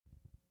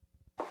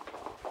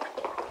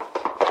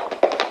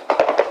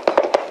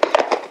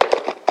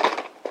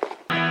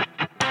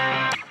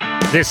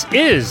This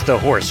is the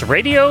Horse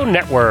Radio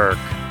Network.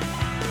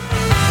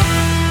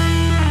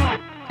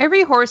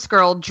 Every horse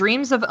girl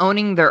dreams of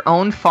owning their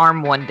own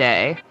farm one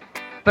day.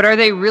 But are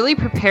they really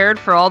prepared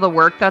for all the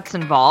work that's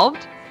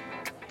involved?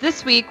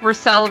 This week, we're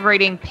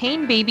celebrating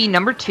Pain Baby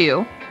number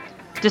 2,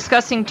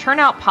 discussing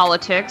turnout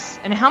politics,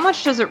 and how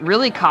much does it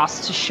really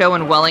cost to show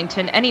in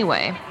Wellington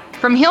anyway?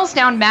 From Heels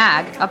Down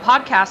Mag, a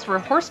podcast where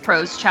horse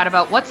pros chat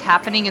about what's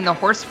happening in the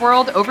horse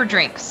world over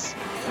drinks.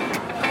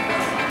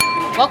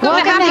 Welcome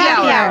to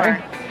Happy Hour.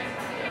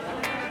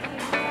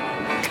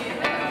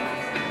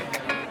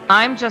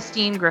 I'm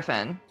Justine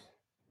Griffin.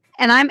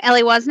 And I'm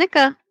Ellie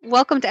Woznicka.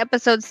 Welcome to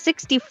episode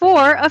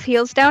 64 of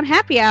Heels Down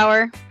Happy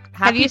Hour.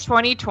 Happy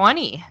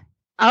 2020.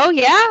 Oh,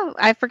 yeah.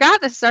 I forgot.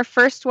 This is our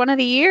first one of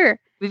the year.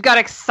 We've got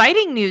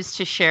exciting news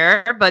to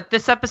share, but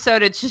this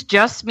episode, it's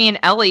just me and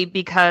Ellie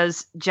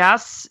because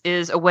Jess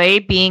is away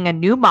being a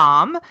new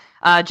mom.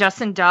 Jess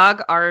and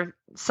Doug are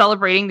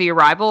celebrating the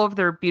arrival of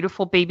their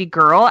beautiful baby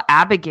girl,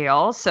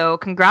 Abigail. So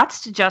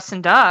congrats to Jess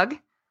and Doug.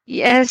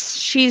 Yes,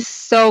 she's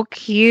so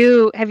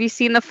cute. Have you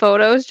seen the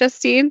photos,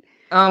 Justine?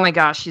 Oh my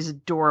gosh, she's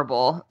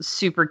adorable.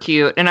 Super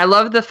cute. And I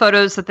love the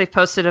photos that they've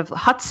posted of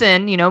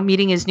Hudson,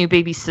 meeting his new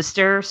baby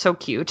sister. So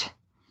cute.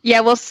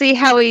 Yeah, we'll see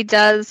how he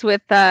does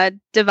with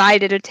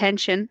divided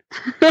attention.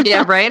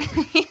 Yeah, right?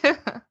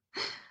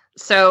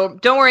 So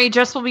don't worry,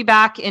 Jess will be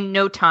back in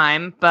no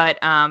time, but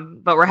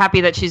we're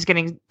happy that she's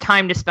getting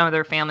time to spend with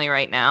her family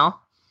right now.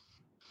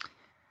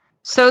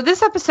 So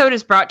this episode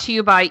is brought to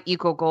you by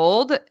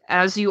EcoGold.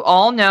 As you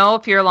all know,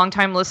 if you're a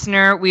longtime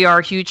listener, we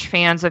are huge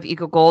fans of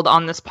EcoGold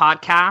on this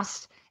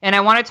podcast. And I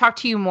want to talk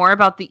to you more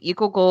about the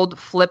EcoGold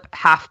Flip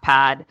Half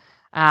Pad.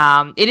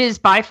 It is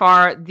by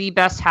far the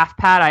best half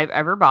pad I've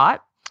ever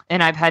bought.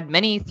 And I've had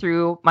many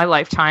through my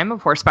lifetime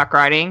of horseback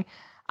riding.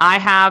 I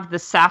have the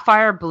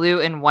sapphire blue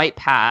and white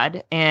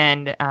pad,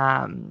 and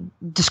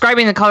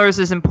describing the colors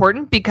is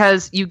important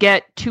because you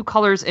get 2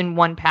 colors in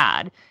one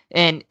pad,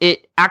 and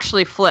it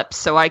actually flips.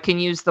 So I can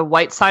use the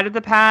white side of the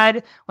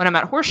pad when I'm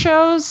at horse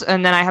shows,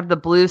 and then I have the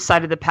blue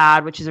side of the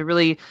pad, which is a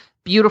really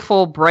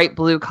beautiful, bright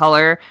blue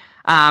color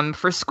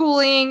for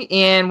schooling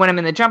and when I'm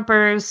in the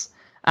jumpers.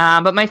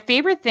 But my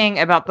favorite thing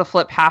about the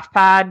Flip Half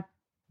Pad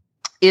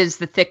is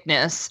the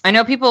thickness. I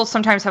know people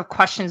sometimes have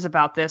questions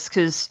about this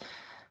because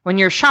when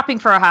you're shopping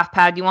for a half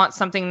pad, you want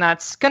something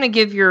that's going to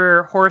give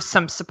your horse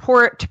some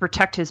support to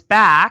protect his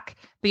back,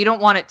 but you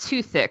don't want it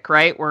too thick,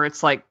 right? Where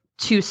it's like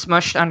too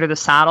smushed under the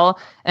saddle.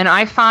 And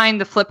I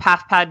find the Flip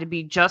Half Pad to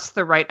be just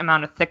the right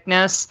amount of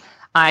thickness.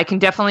 I can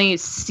definitely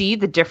see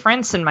the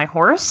difference in my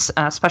horse,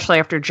 especially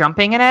after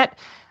jumping in it.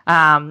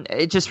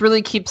 It just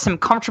really keeps him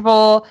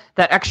comfortable.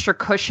 That extra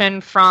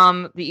cushion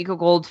from the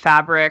EcoGold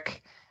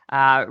fabric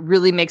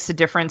really makes a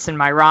difference in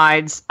my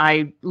rides.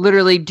 I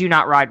literally do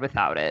not ride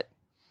without it.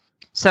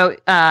 So,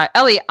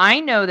 Ellie,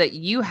 I know that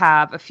you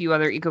have a few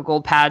other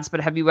EcoGold pads,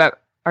 but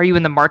are you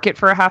in the market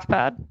for a half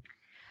pad?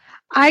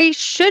 I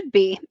should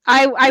be.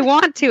 I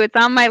want to. It's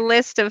on my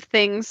list of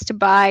things to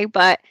buy,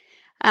 but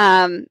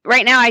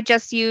right now I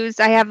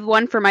have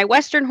one for my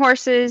Western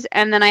horses,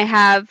 and then I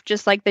have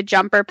just like the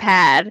jumper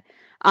pad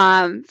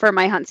for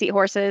my hunt seat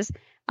horses,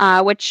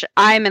 which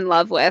I'm in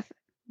love with.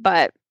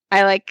 But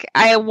I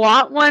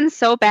want one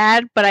so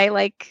bad, but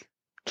I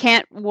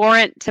can't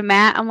warrant to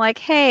Matt. I'm like,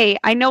 hey,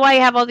 I know I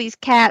have all these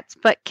cats,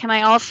 but can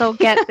I also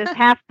get this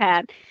half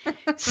pad?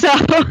 So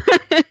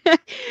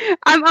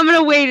I'm going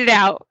to wait it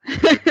out.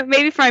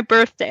 Maybe for my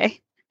birthday.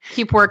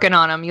 Keep working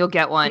on them. You'll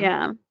get one.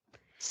 Yeah.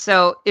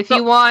 So if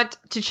you want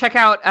to check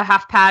out a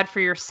half pad for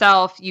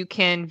yourself, you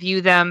can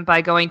view them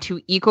by going to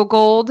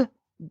EcoGold,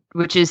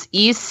 which is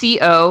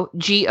ECOGOLD.ca.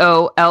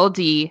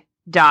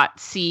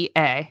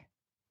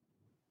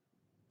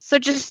 So,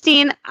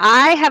 Justine,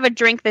 I have a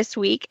drink this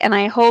week, and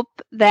I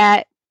hope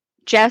that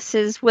Jess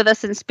is with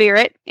us in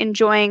spirit,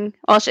 enjoying.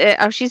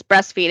 She's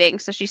breastfeeding,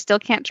 so she still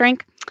can't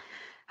drink.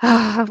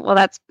 Well,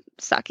 that's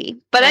sucky.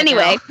 But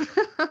anyway,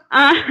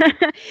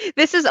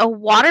 this is a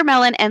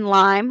watermelon and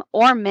lime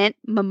or mint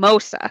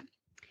mimosa.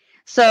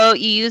 So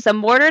you use a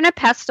mortar and a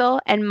pestle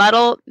and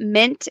muddle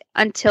mint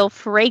until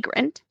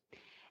fragrant.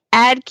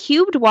 Add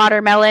cubed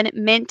watermelon,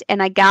 mint,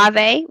 and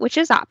agave, which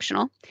is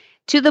optional,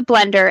 to the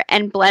blender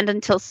and blend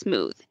until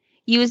smooth.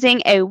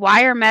 Using a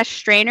wire mesh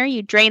strainer,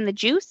 you drain the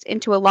juice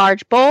into a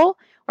large bowl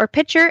or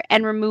pitcher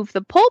and remove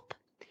the pulp.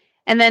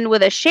 And then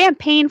with a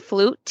champagne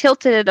flute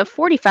tilted at a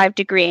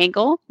 45-degree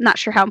angle, not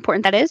sure how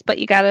important that is, but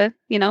you gotta,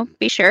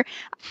 be sure.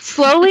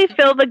 Slowly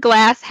fill the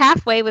glass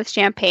halfway with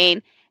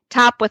champagne,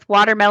 top with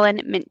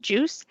watermelon mint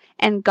juice,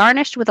 and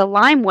garnished with a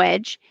lime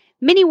wedge,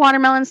 mini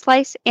watermelon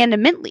slice, and a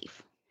mint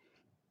leaf.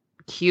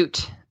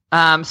 Cute.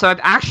 So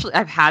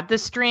I've had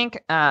this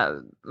drink.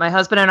 My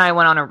husband and I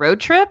went on a road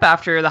trip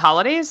after the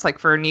holidays,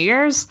 for New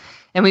Year's,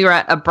 and we were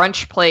at a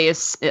brunch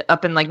place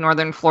up in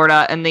northern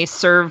Florida, and they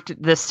served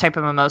this type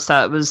of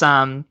mimosa. It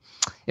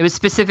was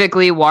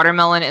specifically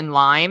watermelon and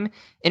lime,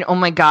 and oh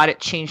my God, it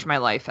changed my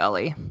life,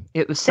 Ellie.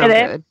 It was so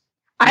good.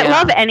 I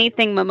love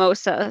anything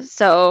mimosa,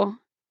 so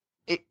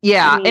and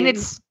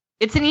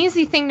it's an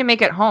easy thing to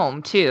make at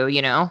home too,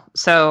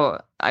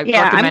 So I I'm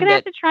recommend gonna have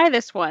it. to try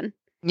this one.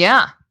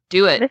 Yeah,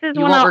 do it. This is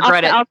You one won't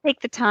regret it. I'll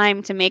take the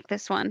time to make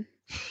this one.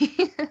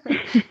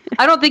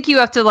 I don't think you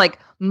have to like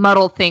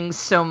muddle things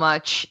so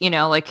much,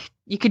 like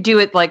you could do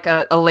it like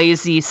a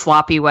lazy,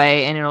 sloppy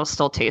way and it'll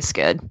still taste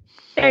good.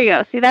 There you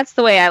go. See, that's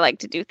the way I like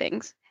to do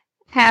things.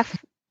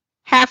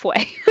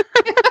 Halfway.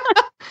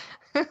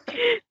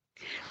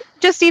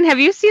 Justine, have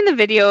you seen the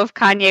video of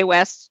Kanye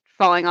West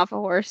falling off a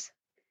horse?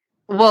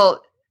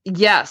 Well,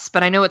 yes,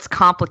 but I know it's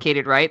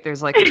complicated, right?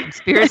 There's like a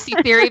conspiracy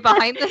theory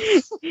behind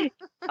this.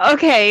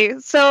 Okay,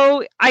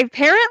 so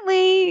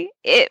apparently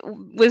it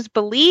was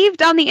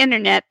believed on the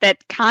internet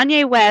that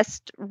Kanye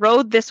West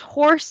rode this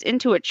horse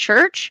into a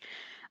church,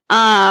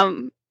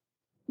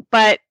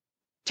 but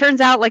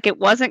turns out like it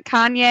wasn't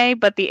Kanye,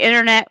 but the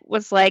internet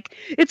was like,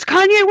 it's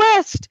Kanye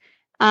West.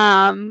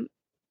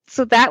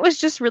 So that was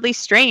just really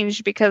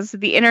strange because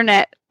the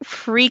internet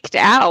freaked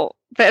out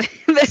that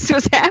this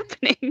was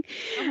happening.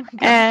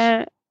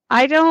 And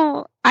I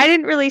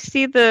didn't really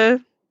see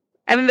the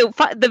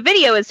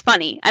video is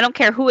funny. I don't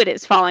care who it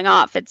is falling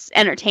off. It's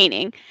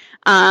entertaining.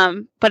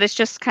 But it's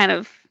just kind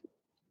of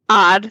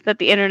odd that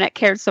the internet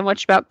cared so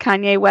much about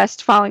Kanye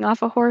West falling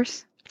off a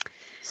horse.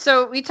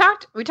 So we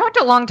talked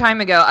a long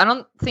time ago. I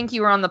don't think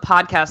you were on the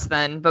podcast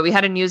then, but we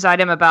had a news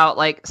item about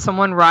like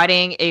someone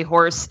riding a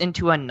horse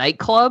into a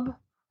nightclub.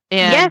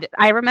 And yes,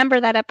 I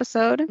remember that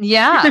episode.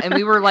 Yeah, and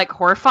we were like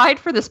horrified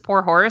for this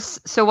poor horse.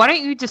 So why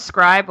don't you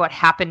describe what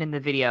happened in the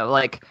video?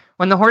 Like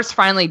when the horse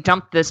finally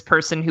dumped this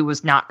person who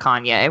was not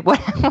Kanye, what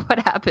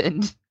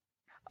happened?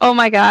 Oh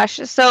my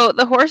gosh. So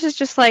the horse is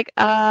just like,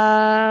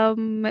 where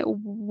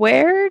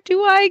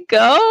do I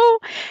go?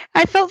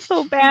 I felt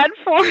so bad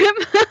for him.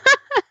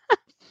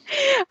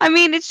 I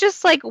mean, it's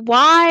just like,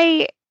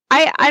 why?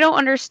 I don't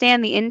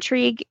understand the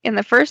intrigue in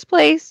the first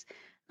place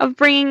of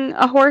bringing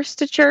a horse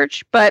to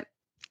church, but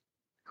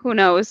who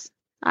knows?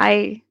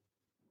 I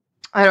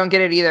don't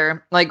get it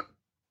either. Like,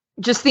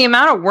 just the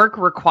amount of work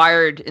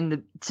required in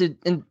the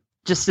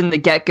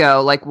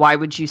get-go. Like, why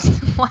would you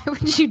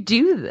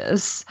do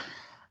this?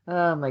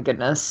 Oh my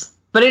goodness!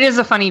 But it is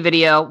a funny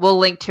video. We'll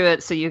link to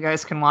it so you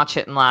guys can watch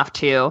it and laugh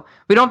too.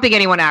 We don't think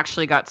anyone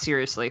actually got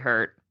seriously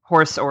hurt,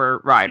 horse or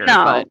rider.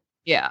 No. But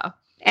yeah,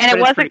 and but it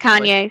wasn't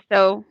Kanye,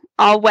 so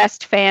all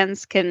West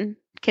fans can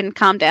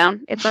calm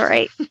down. It's all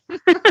right.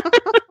 Oh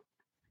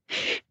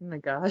my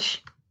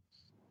gosh.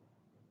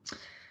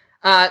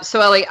 So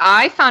Ellie,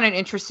 I found an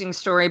interesting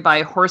story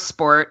by Horse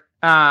Sport,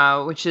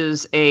 which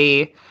is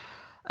a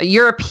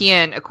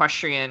European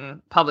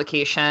equestrian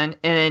publication,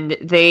 and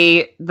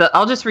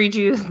I'll just read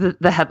you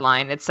the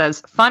headline. It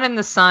says, "Fun in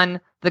the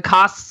Sun: The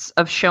Costs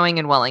of Showing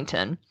in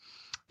Wellington."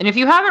 And if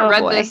you haven't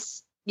read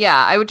this,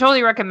 yeah, I would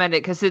totally recommend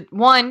it because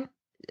one,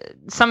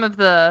 some of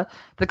the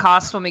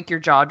costs will make your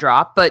jaw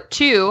drop, but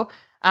two,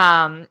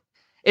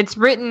 it's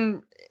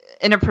written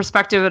in a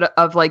perspective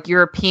of like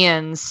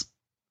Europeans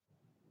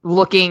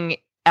looking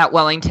at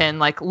Wellington,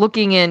 like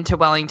looking into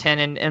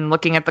Wellington and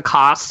looking at the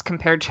costs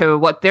compared to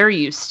what they're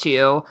used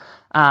to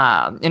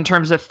in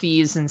terms of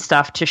fees and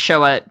stuff to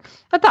show it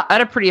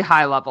at a pretty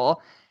high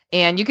level.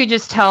 And you could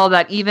just tell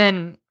that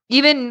even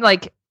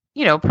like,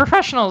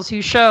 professionals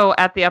who show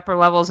at the upper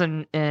levels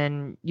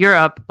in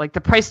Europe, like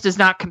the price does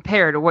not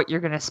compare to what you're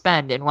going to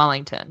spend in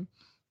Wellington.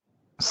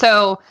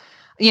 So,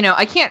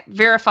 I can't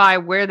verify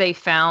where they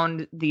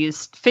found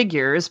these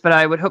figures, but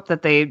I would hope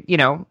that they,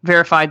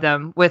 verified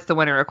them with the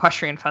Winter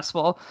Equestrian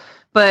Festival.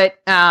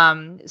 But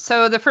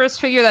so the first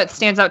figure that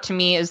stands out to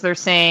me is they're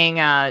saying,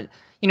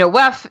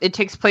 WEF, it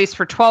takes place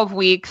for 12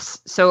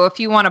 weeks. So if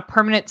you want a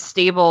permanent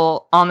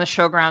stable on the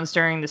showgrounds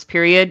during this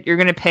period, you're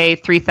going to pay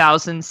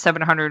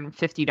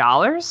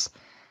 $3,750.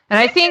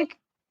 And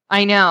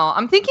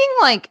I'm thinking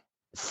like,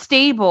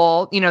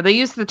 stable, they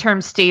use the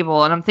term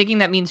stable, and I'm thinking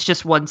that means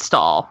just one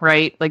stall,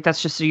 right? Like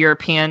that's just a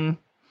European.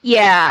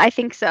 Yeah, I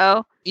think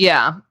so.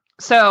 Yeah.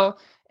 So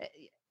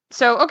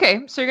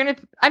okay. So you're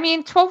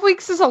 12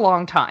 weeks is a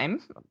long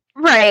time.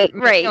 Right.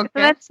 Okay. So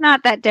that's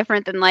not that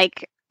different than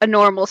like a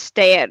normal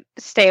stay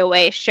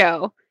away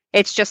show.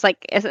 It's just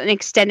like an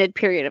extended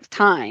period of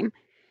time.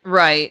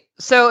 Right.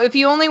 So if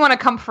you only want to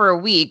come for a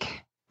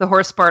week, the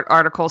Horse Sport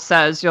article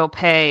says you'll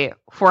pay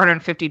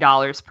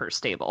 $450 per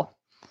stable.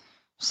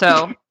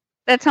 So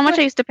that's how much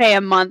I used to pay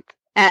a month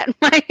at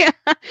my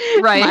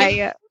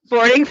my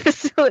boarding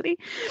facility.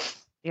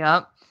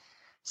 Yep.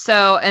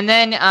 So, and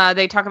then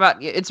they talk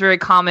about it's very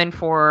common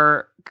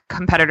for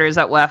competitors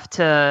at WEF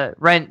to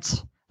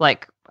rent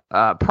like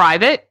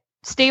private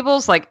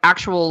stables, like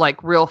actual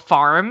like real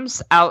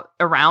farms out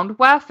around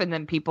WEF, and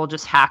then people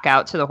just hack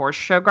out to the horse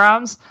show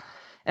grounds.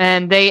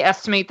 And they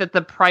estimate that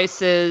the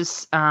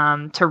prices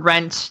to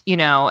rent,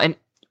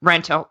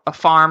 rent a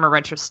farm or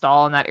rent a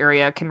stall in that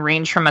area can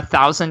range from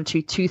 $1,000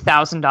 to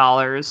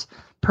 $2,000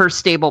 per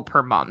stable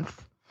per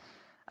month.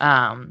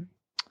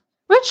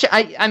 Which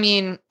I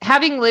mean,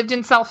 having lived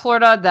in South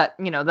Florida, that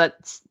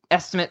that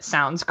estimate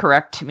sounds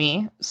correct to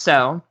me.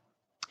 So,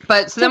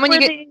 but so then when you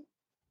get,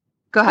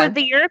 Go Were ahead.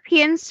 the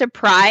Europeans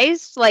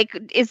surprised? Like,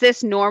 is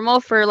this normal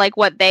for like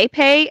what they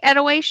pay at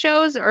away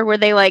shows, or were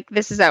they like,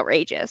 this is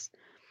outrageous?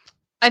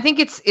 I think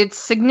it's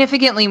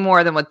significantly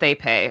more than what they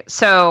pay.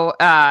 So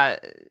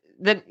the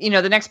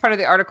next part of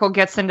the article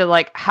gets into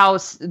like how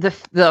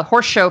the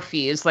horse show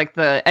fees, like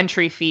the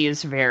entry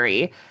fees,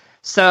 vary.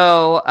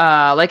 So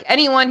like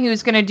anyone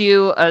who's going to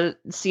do a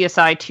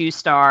CSI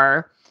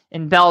 2-star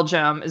in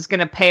Belgium is going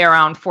to pay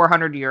around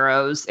 400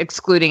 euros,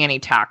 excluding any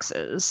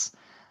taxes.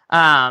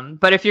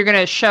 But if you're going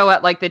to show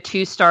at like the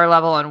 2-star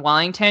level in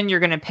Wellington,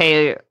 you're going to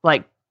pay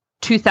like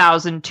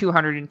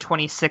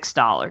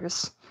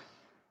 $2,226.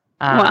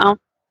 Wow.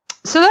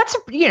 So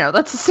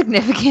that's a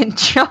significant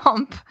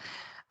jump.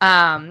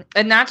 And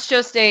that's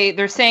just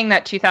they're saying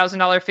that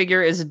 $2,000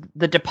 figure is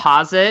the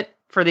deposit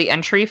for the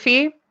entry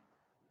fee.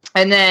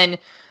 And then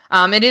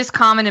it is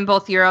common in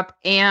both Europe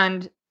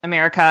and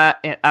America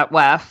at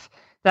WEF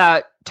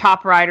that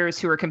top riders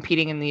who are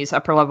competing in these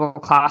upper level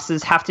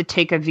classes have to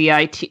take a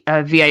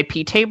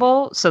VIP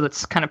table. So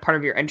that's kind of part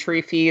of your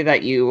entry fee,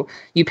 that you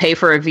pay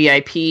for a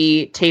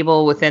VIP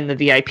table within the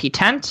VIP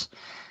tent.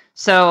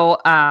 So,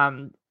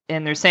 and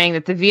they're saying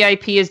that the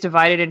VIP is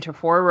divided into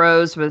 4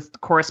 rows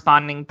with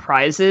corresponding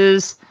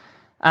prizes.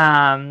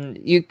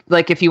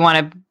 If you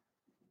want to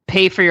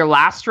pay for your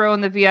last row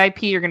in the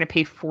VIP, you're going to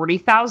pay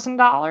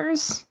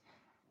 $40,000.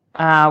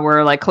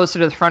 Where like closer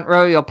to the front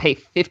row, you'll pay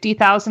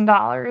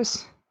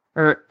 $50,000,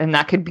 and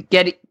that could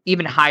get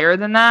even higher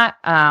than that,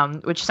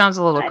 which sounds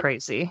a little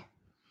crazy.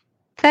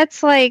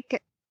 That's a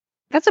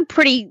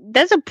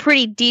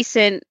pretty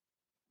decent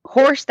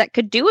horse that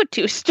could do a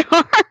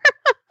 2-star.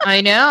 I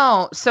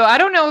know. So I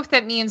don't know if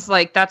that means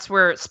like that's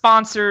where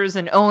sponsors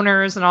and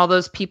owners and all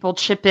those people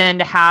chip in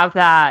to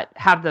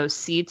have those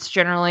seats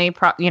generally.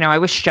 I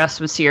wish Jess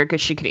was here because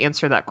she could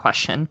answer that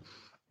question.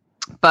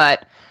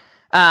 But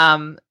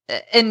and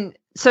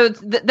so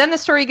then the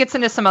story gets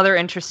into some other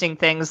interesting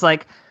things,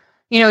 like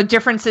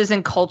differences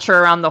in culture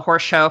around the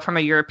horse show from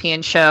a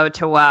European show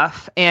to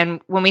WEF.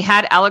 And when we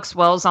had Alex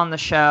Wells on the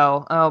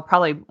show,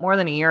 probably more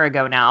than a year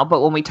ago now,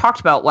 but when we talked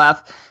about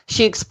WEF,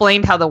 she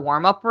explained how the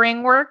warm-up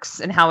ring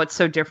works and how it's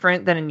so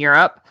different than in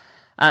Europe.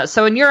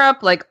 So in Europe,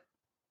 like,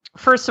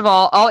 first of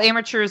all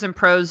amateurs and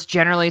pros,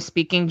 generally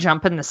speaking,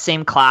 jump in the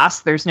same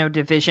class. There's no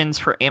divisions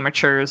for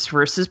amateurs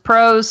versus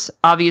pros.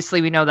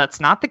 Obviously, we know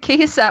that's not the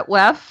case at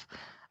WEF.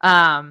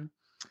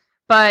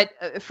 But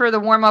for the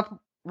warm-up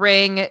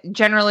ring,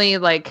 generally,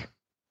 like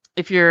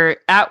if you're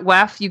at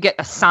WEF, you get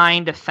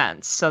assigned a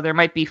fence. So there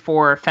might be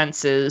 4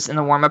 fences in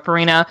the warm-up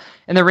arena,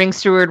 and the ring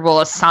steward will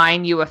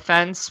assign you a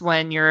fence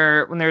when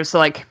there's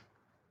like,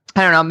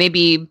 I don't know,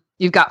 maybe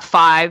you've got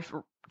 5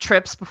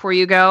 trips before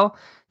you go.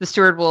 The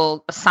steward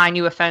will assign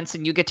you a fence,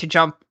 and you get to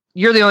jump.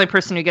 You're the only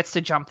person who gets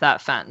to jump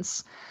that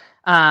fence.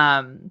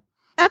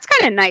 That's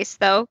kind of nice,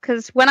 though,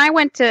 because when I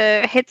went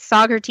to hit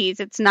Socrates,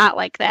 it's not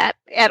like that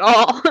at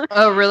all.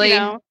 Oh, really?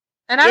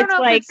 And I don't know,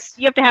 like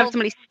you have to have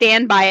somebody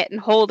stand by it and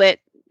hold it,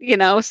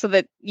 so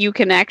that you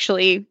can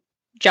actually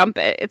jump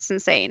it. It's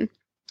insane.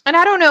 And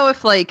I don't know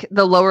if like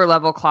the lower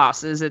level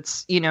classes,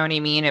 it's, you know what I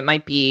mean? It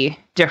might be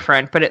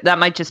different, but that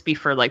might just be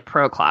for like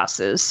pro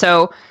classes.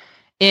 So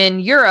in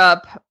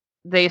Europe,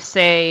 they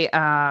say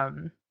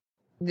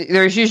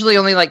there's usually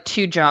only like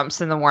 2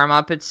 jumps in the warm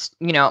up. It's,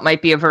 it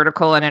might be a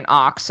vertical and an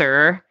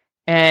oxer.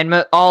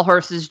 And all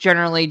horses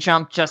generally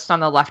jump just on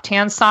the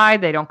left-hand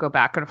side. They don't go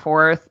back and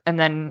forth. And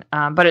then,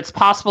 but it's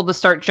possible to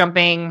start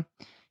jumping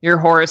your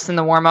horse in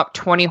the warm-up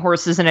 20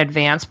 horses in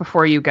advance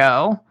before you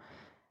go.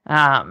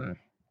 But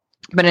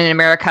in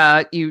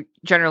America, you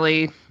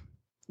generally,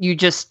 you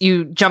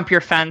jump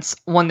your fence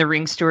when the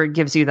ring steward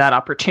gives you that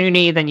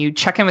opportunity. Then you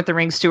check in with the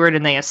ring steward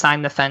and they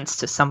assign the fence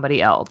to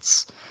somebody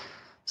else.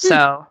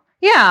 So...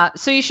 yeah,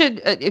 so you should,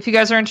 if you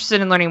guys are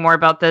interested in learning more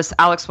about this,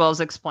 Alex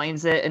Wells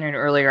explains it in an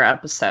earlier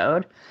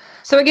episode.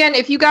 So again,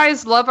 if you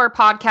guys love our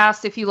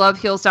podcast, if you love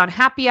Heels Down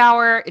Happy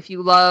Hour, if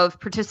you love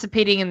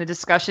participating in the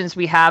discussions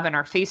we have in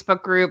our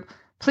Facebook group,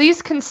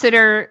 please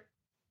consider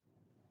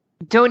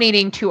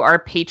donating to our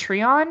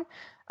Patreon.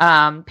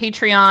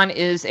 Patreon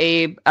is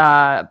a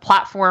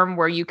platform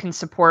where you can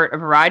support a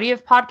variety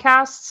of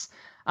podcasts.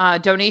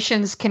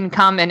 Donations can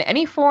come in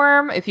any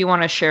form. If you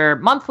want to share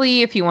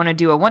monthly, if you want to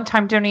do a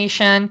one-time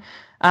donation,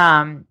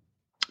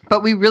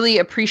 but we really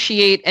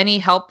appreciate any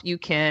help you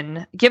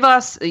can give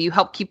us. You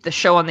help keep the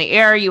show on the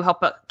air. You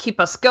help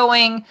keep us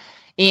going,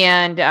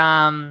 and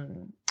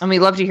we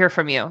love to hear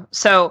from you.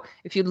 So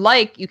if you'd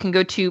like, you can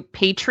go to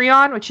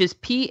Patreon, which is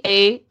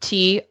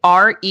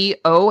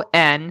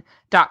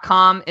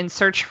patreon.com, and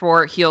search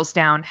for Heels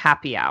Down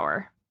Happy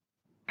Hour.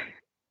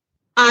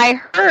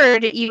 I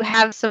heard you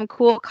have some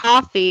cool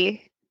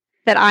coffee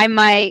that I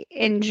might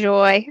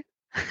enjoy.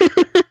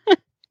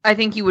 I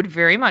think you would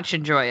very much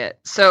enjoy it.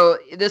 So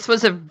this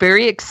was a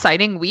very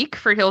exciting week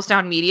for Heels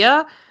Down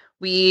Media.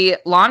 We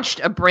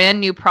launched a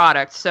brand new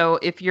product. So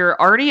if you're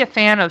already a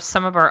fan of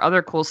some of our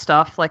other cool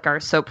stuff, like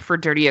our soap for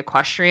dirty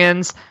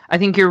equestrians, I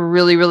think you're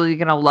really, really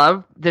going to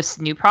love this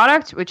new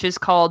product, which is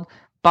called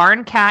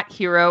Barn Cat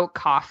Hero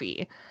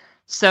Coffee.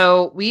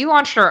 So we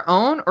launched our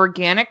own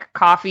organic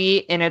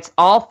coffee, and it's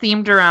all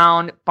themed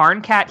around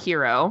Barn Cat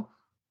Hero.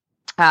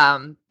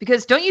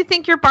 Because don't you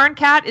think your barn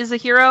cat is a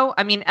hero?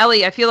 I mean,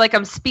 Ellie, I feel like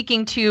I'm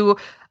speaking to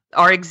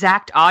our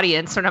exact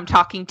audience when I'm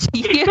talking to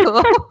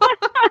you.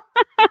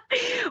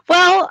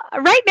 Well,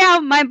 right now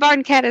my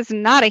barn cat is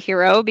not a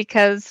hero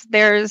because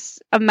there's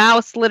a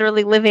mouse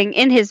literally living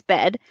in his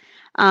bed.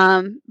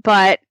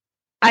 But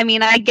I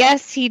mean, I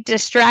guess he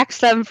distracts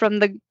them from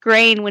the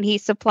grain when he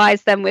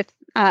supplies them with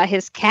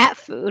his cat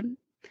food.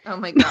 Oh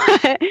my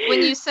god!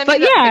 When you sent me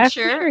that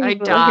picture, sure I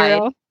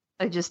died.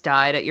 I just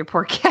died at your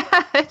poor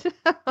cat.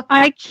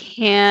 I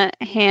can't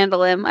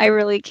handle him. I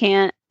really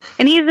can't.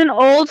 And he's an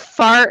old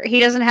fart. He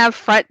doesn't have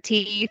front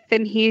teeth,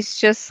 and he's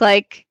just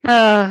like,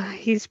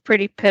 he's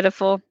pretty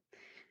pitiful.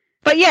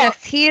 But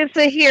yes, he is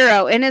a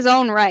hero in his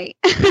own right.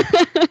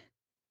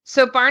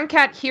 So Barn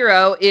Cat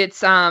Hero,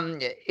 it's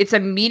a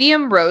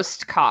medium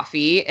roast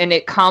coffee, and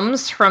it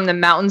comes from the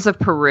mountains of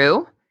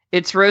Peru.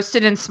 It's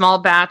roasted in small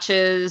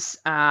batches,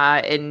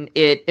 and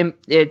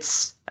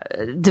it's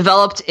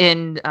developed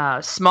in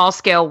small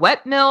scale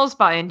wet mills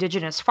by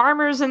indigenous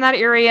farmers in that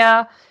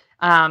area.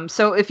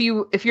 So if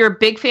you're a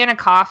big fan of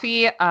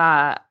coffee,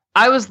 I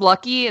was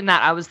lucky in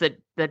that I was the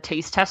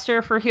taste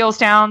tester for Heels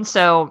Down.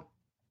 So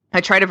I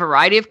tried a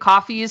variety of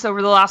coffees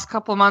over the last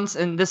couple of months,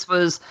 and this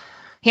was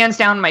hands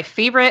down my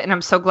favorite. And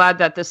I'm so glad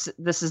that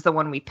this is the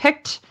one we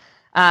picked.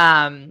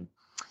 I'm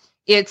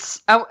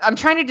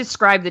trying to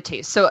describe the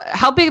taste. So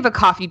how big of a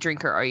coffee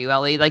drinker are you,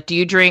 Ellie? Like,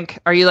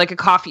 are you like a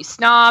coffee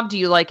snob? Do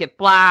you like it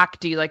black?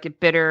 Do you like it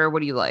bitter?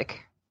 What do you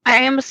like? I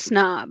am a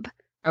snob.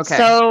 Okay.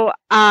 So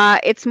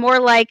it's more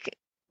like,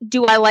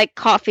 do I like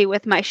coffee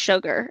with my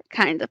sugar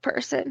kind of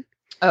person.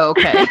 Oh,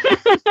 okay.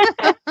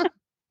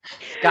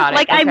 Got it.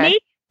 Like, okay. I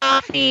make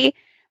coffee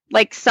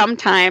like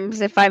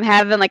sometimes if I'm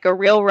having like a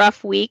real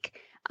rough week.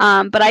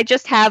 But I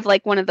just have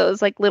like one of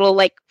those like little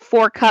like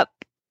 4-cup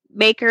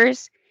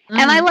makers.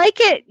 And I like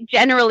it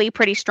generally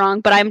pretty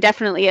strong, but I'm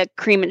definitely a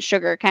cream and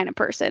sugar kind of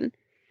person.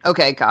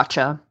 Okay,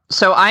 gotcha.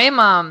 So I am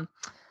a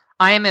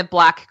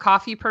black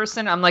coffee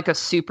person. I'm like a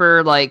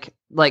super like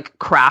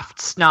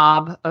craft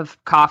snob of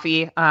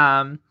coffee.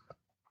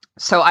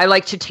 So I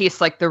like to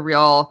taste like the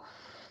real,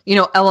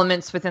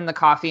 elements within the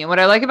coffee. And what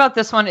I like about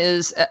this one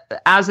is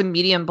as a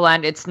medium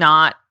blend, it's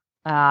not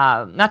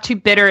too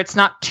bitter. It's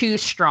not too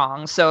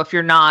strong. So if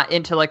you're not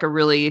into like a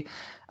really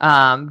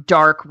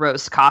dark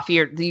roast coffee,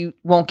 or you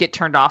won't get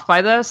turned off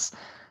by this,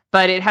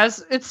 but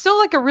it's still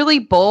like a really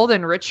bold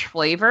and rich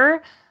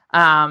flavor.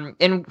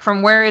 And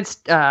from where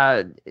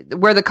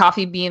where the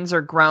coffee beans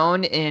are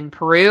grown in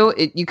Peru,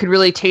 you could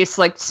really taste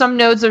like some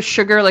nodes of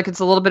sugar. Like it's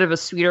a little bit of a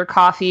sweeter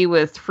coffee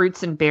with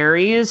fruits and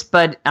berries,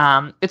 but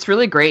it's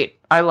really great.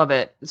 I love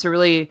it. It's a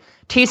really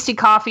tasty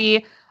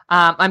coffee.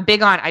 I'm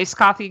big on iced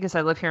coffee because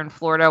I live here in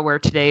Florida, where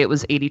today it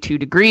was 82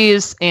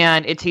 degrees,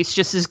 and it tastes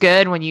just as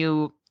good when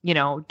you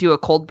do a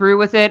cold brew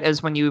with it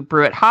as when you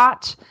brew it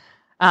hot.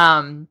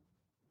 And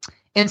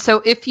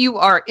so if you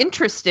are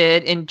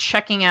interested in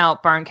checking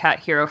out Barn Cat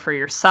Hero for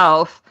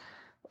yourself,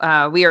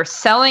 we are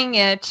selling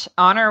it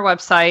on our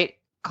website.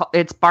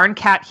 It's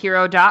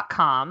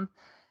barncathero.com.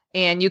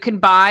 And you can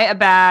buy a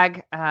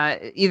bag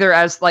either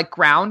as like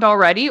ground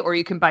already, or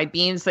you can buy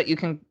beans that you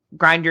can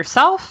grind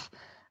yourself.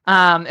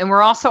 And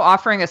we're also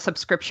offering a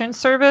subscription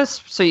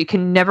service, so you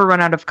can never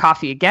run out of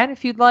coffee again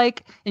if you'd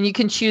like. And you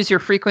can choose your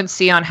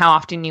frequency on how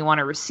often you want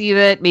to receive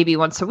it, maybe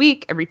once a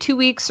week, every 2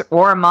 weeks,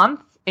 or a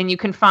month. And you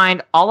can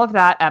find all of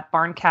that at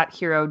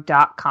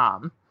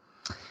barncathero.com.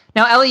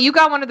 Now, Ellie, you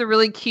got one of the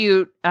really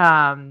cute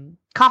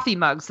coffee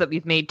mugs that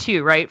we've made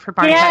too, right? For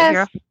Barn Cat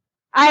Hero?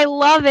 I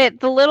love it.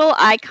 The little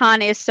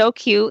icon is so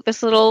cute.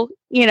 This little,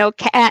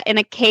 cat in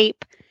a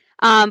cape.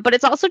 But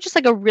it's also just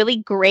like a really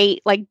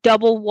great, like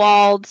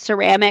double-walled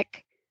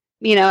ceramic,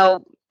 I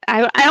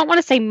don't want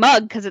to say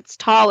mug because it's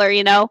taller,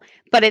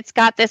 but it's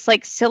got this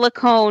like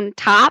silicone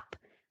top,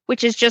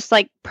 which is just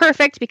like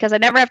perfect because I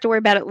never have to worry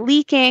about it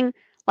leaking.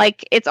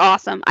 Like, it's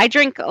awesome. I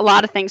drink a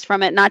lot of things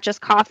from it, not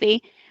just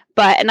coffee,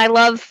 and I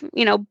love,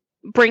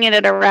 bringing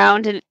it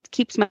around, and it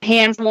keeps my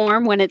hands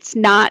warm when it's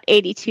not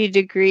 82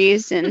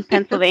 degrees in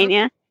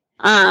Pennsylvania.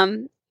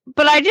 But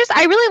I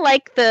really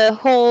like the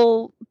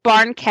whole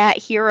Barn Cat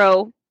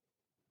Hero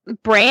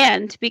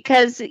brand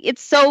because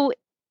it's so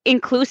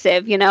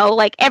inclusive,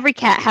 like every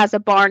cat has a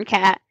barn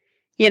cat,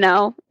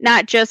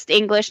 not just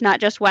English,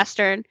 not just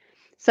Western.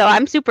 So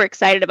I'm super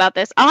excited about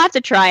this. I'll have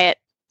to try it.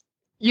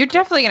 You're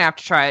definitely gonna have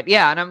to try it.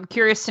 Yeah. And I'm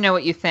curious to know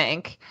what you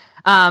think.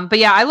 But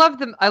yeah, I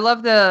love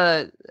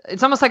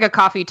it's almost like a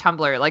coffee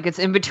tumbler. Like it's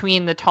in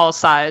between the tall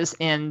size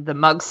and the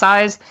mug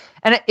size.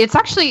 And it's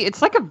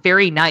like a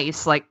very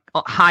nice, like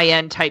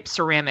high-end type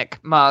ceramic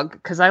mug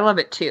because I love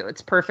it too.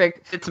 It's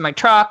perfect. Fits in my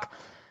truck.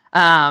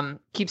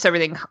 Keeps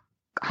everything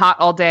hot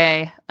all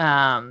day.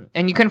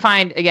 And you can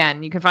find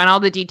all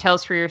the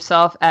details for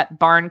yourself at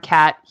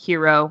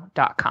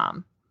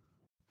barncathero.com.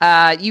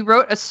 You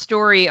wrote a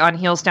story on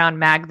Heels Down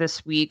Mag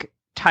this week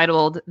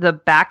titled "The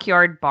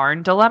Backyard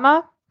Barn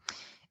Dilemma."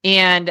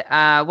 And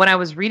when I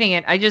was reading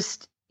it,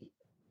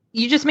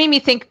 you just made me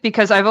think,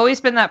 because I've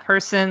always been that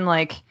person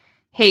like,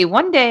 hey,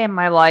 one day in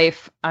my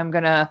life, I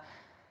don't know,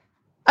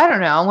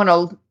 I'm going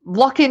to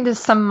luck into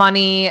some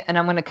money and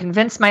I'm going to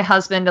convince my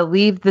husband to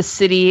leave the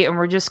city and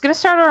we're just going to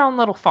start our own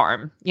little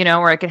farm,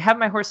 where I can have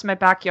my horse in my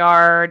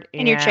backyard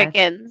and your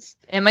chickens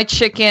and my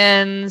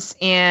chickens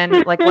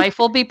and like life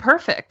will be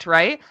perfect.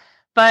 Right.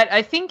 But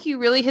I think you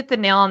really hit the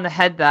nail on the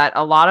head that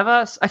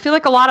I feel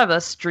like a lot of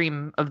us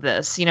dream of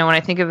this. When I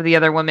think of the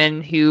other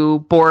women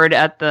who board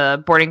at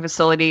the boarding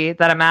facility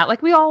that I'm at,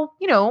 like we all,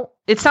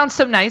 it sounds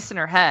so nice in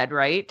our head,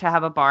 right? To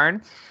have a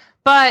barn,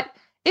 but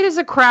it is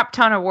a crap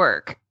ton of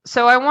work.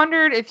 So I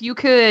wondered if you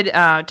could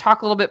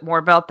talk a little bit more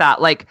about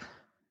that. Like,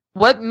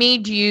 what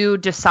made you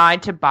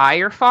decide to buy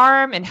your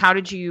farm and how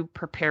did you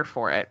prepare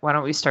for it? Why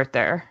don't we start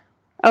there?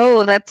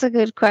 Oh, that's a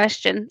good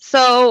question.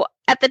 So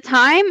at the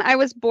time, I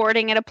was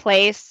boarding at a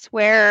place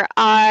where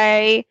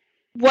I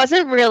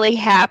wasn't really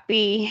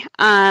happy.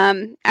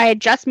 I had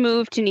just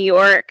moved to New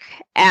York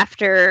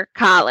after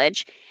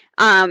college.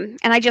 And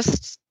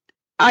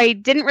I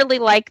didn't really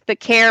like the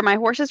care my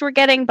horses were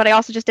getting, but I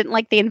also just didn't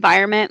like the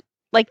environment.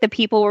 Like the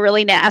people were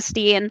really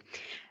nasty. And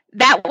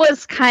that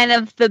was kind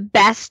of the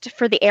best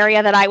for the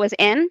area that I was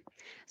in.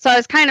 So I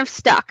was kind of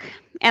stuck.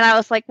 And I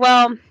was like,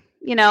 well,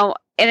 and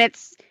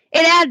it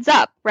adds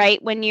up,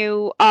 right? When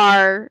you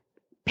are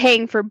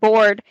paying for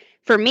board.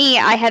 For me,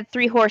 I had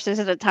 3 horses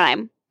at a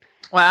time.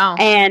 Wow.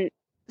 And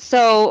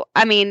so,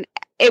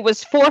 it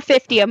was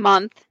 $450 a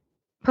month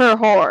per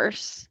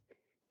horse,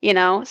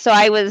 so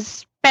I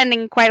was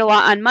spending quite a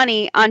lot on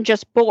money on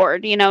just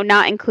board,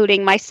 not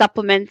including my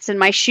supplements and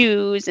my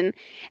shoes and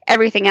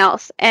everything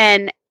else.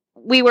 And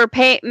we were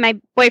paying, my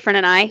boyfriend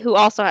and I, who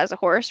also has a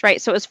horse, right?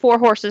 So it was 4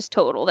 horses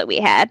total that we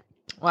had.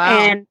 Wow.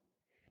 And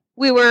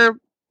we were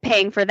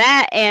paying for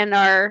that and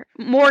our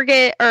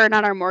mortgage, or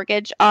not our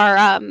mortgage,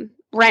 our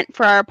rent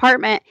for our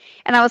apartment.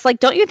 And I was like,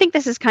 don't you think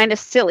this is kind of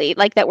silly?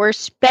 Like that we're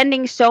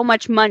spending so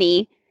much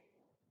money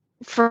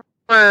for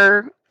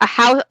a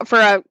house, for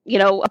a,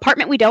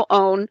 apartment we don't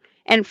own,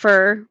 and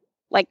for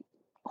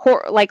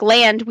like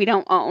land we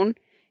don't own,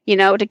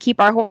 to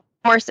keep our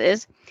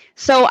horses.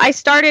 So I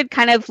started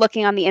kind of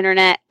looking on the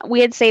internet.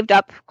 We had saved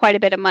up quite a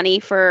bit of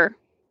money for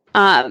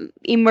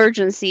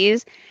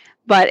emergencies,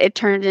 but it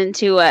turned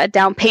into a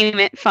down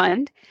payment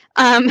fund.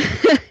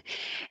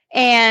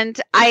 And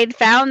I had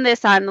found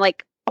this on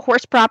like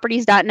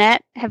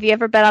horseproperties.net. Have you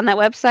ever been on that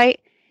website?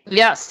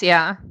 Yes.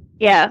 Yeah.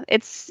 Yeah.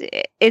 It's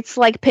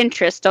like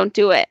Pinterest. Don't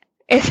do it.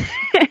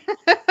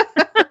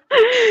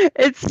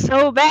 It's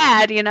so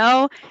bad,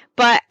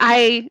 but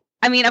I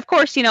of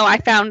course, I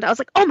was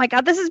like, oh my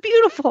God, this is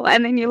beautiful.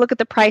 And then you look at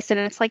the price and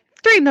it's like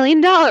 $3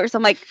 million.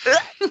 I'm like,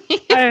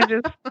 I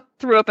just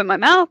threw up in my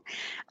mouth.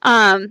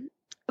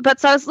 But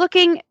so I was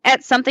looking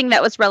at something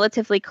that was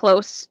relatively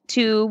close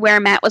to where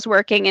Matt was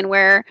working and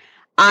where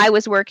I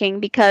was working,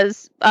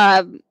 because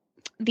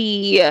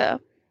the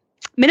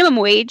minimum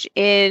wage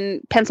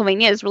in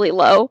Pennsylvania is really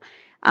low.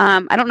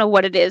 I don't know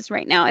what it is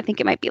right now. I think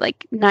it might be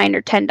like $9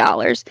 or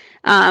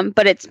 $10,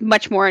 but it's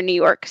much more in New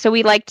York. So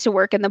we like to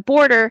work in the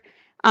border,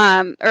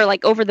 or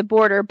like over the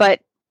border, but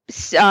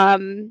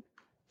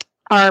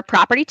our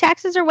property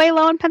taxes are way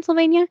low in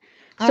Pennsylvania.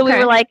 So we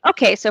were like,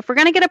 okay, so if we're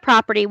going to get a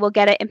property, we'll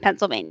get it in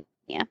Pennsylvania.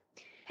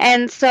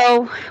 And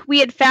so we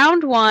had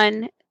found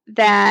one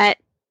that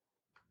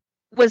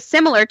was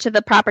similar to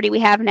the property we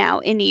have now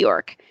in New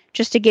York,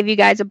 just to give you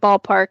guys a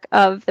ballpark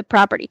of the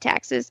property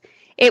taxes.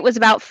 It was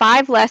about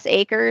 5 less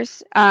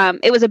acres.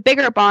 It was a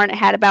bigger barn. It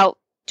had about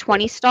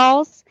 20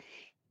 stalls,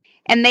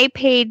 and they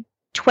paid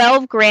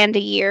 $12,000 a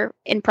year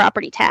in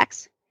property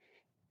tax.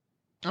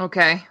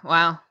 Okay.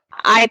 Wow.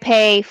 I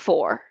pay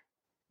 4.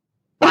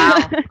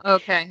 Wow.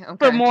 Okay.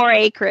 For more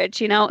acreage,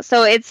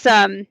 So it's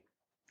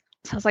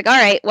so I was like,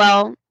 all right,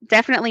 well,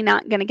 definitely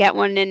not going to get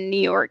one in New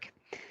York,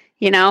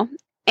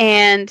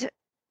 And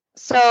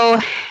so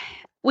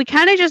we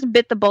kind of just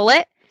bit the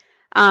bullet.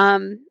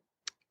 And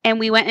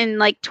we went in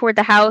like toward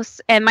the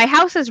house, and my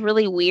house is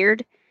really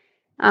weird.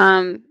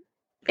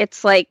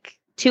 It's like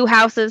 2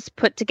 houses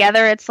put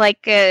together. It's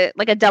like a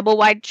double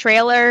wide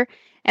trailer,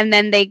 and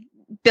then they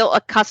built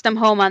a custom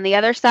home on the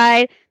other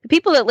side. The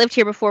people that lived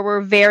here before were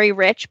very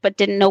rich, but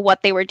didn't know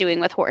what they were doing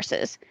with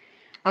horses.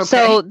 Okay.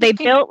 So they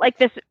built like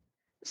this.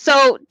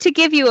 So to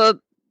give you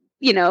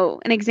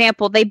an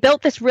example, they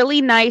built this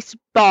really nice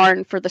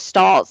barn for the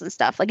stalls and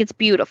stuff. Like it's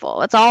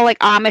beautiful. It's all like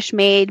Amish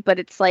made, but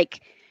it's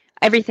like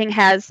everything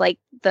has like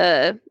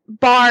the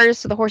bars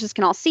so the horses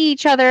can all see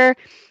each other.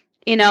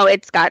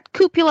 It's got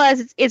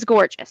cupolas. It's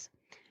gorgeous.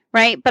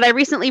 Right. But I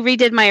recently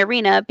redid my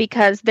arena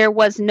because there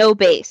was no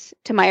base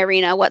to my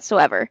arena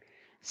whatsoever.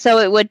 So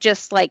it would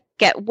just like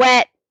get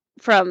wet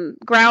from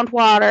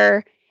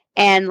groundwater,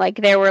 and like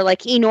there were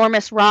like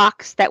enormous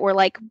rocks that were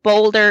like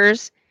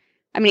boulders.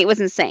 It was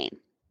insane.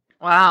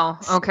 Wow.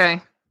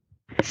 Okay.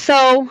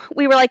 So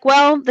we were like,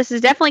 well, this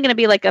is definitely going to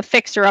be like a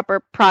fixer-upper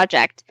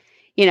project,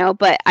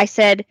 but I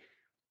said,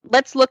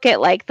 let's look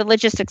at like the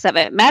logistics of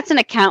it. Matt's an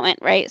accountant,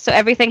 right? So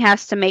everything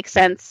has to make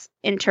sense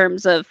in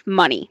terms of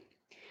money.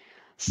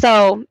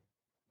 So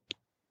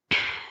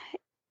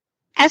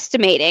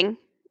estimating,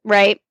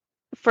 right,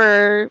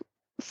 for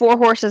 4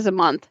 horses a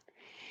month,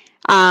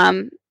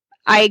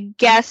 I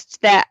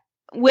guessed that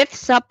with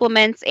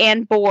supplements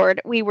and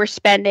board, we were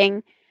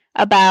spending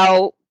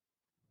about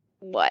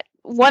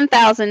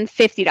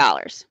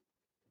 $1,050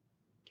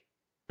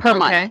 per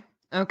month.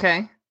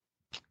 Okay.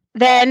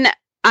 Then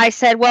I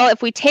said, well,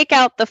 if we take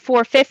out the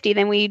 $450,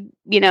 then we,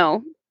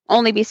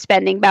 only be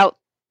spending about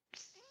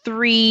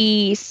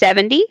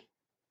 $370.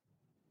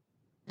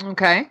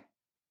 Okay.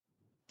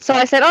 So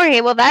I said,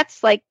 okay, well,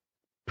 that's like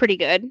pretty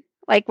good.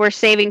 Like we're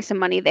saving some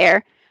money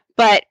there.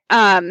 But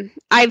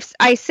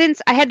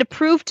since I had to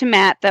prove to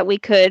Matt that we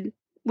could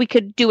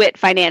do it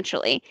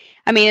financially.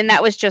 I mean, and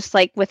that was just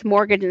like with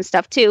mortgage and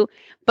stuff too.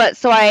 But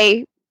so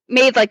I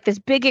made like this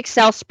big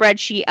Excel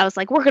spreadsheet. I was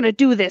like, we're going to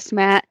do this,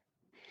 Matt,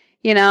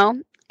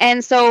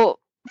 And so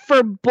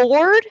for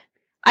board,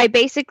 I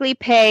basically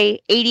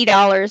pay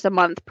 $80 a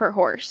month per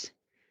horse.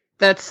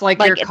 That's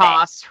like your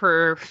cost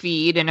for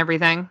feed and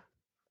everything?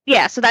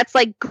 Yeah, so that's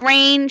like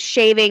grain,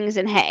 shavings,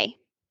 and hay.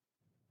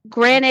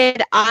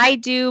 Granted, I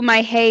do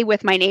my hay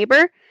with my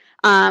neighbor,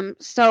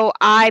 so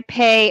I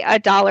pay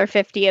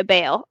 $1.50 a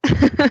bale,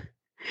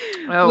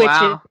 which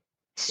is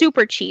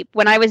super cheap.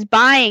 When I was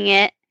buying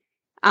it,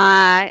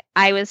 I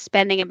was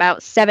spending about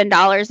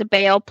 $7 a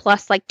bale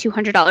plus like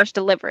 $200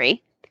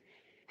 delivery.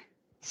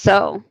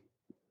 So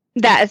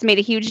that has made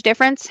a huge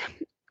difference.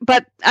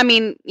 But I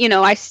mean,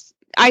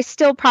 I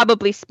still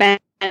probably spend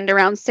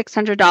around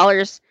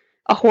 $600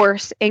 a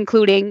horse,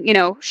 including,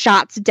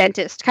 shots,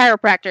 dentist,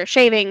 chiropractor,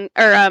 shaving,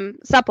 or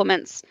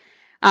supplements,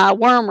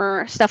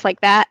 wormer, stuff like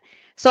that.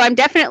 So I'm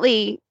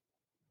definitely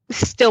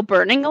still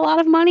burning a lot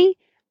of money.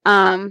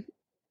 But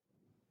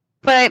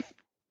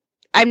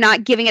I'm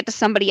not giving it to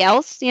somebody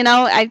else,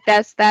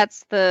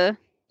 that's the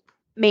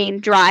main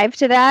drive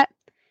to that.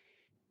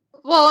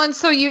 Well, and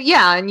so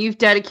you've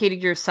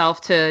dedicated yourself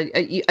to,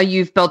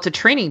 you've built a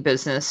training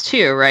business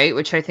too, right?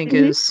 Which I think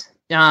is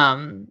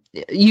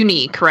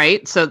unique,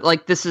 right? So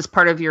like this is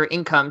part of your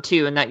income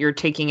too, and that you're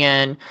taking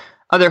in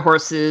other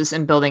horses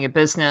and building a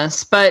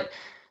business. But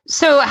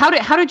so how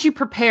did you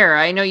prepare?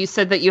 I know you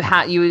said that you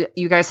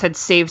guys had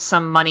saved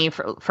some money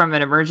from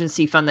an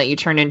emergency fund that you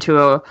turned into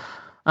a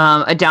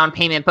down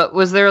payment. But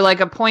was there like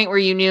a point where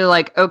you knew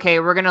like,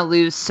 okay, we're going to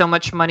lose so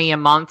much money a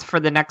month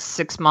for the next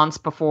 6 months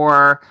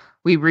before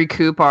we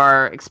recoup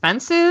our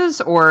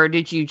expenses? Or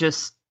did you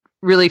just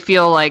really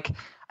feel like,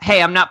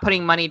 hey, I'm not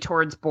putting money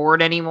towards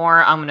board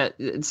anymore, I'm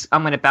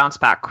gonna bounce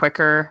back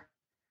quicker?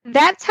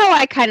 That's how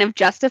I kind of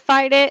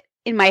justified it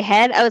in my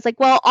head. I was like,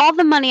 well, all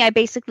the money I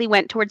basically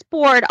went towards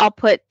board, I'll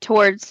put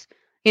towards,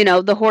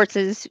 the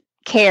horse's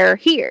care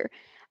here.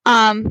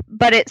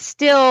 But it's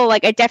still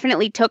like, it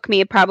definitely took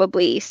me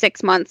probably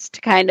 6 months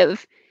to kind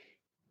of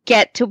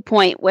get to a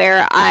point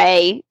where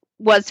I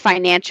was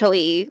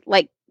financially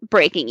like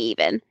breaking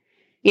even,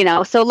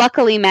 So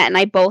luckily Matt and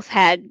I both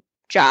had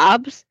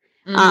jobs.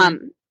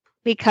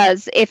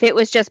 Because if it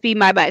was just me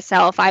by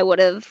myself, I would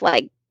have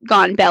like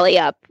gone belly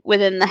up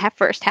within the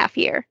first half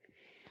year.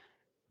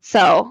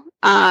 So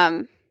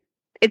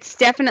it's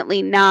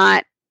definitely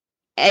not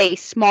a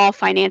small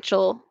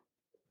financial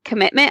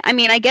commitment. I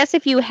mean, I guess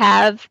if you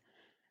have,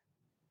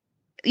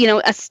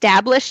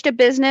 established a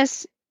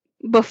business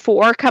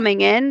before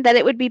coming in, that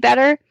it would be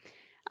better.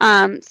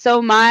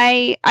 So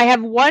I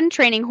have one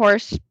training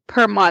horse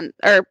per month,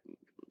 or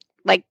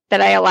like that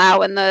I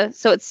allow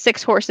so it's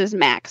 6 horses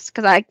max,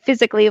 because I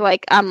physically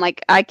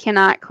I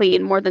cannot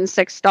clean more than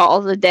 6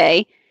 stalls a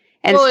day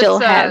and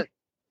and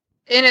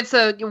it's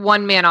a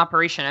one-man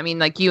operation. I mean,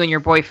 like you and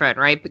your boyfriend,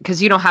 right?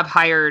 Because you don't have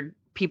hired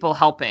people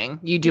helping.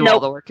 You do all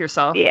the work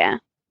yourself. Yeah.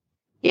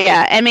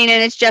 I mean,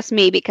 and it's just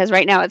me because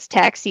right now it's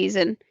tax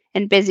season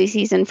and busy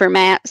season for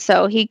Matt,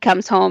 so he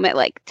comes home at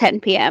like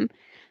 10 p.m.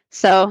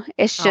 So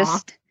it's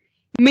just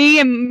me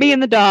and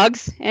the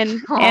dogs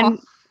and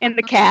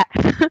the cat.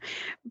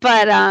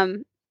 But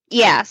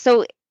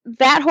so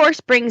that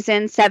horse brings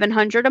in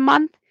 $700 a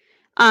month.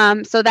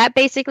 So that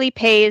basically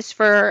pays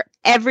for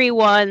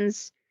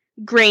everyone's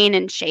grain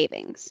and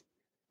shavings.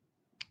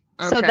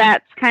 Okay. So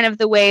that's kind of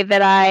the way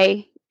that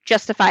I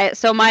justify it.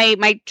 So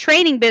my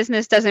training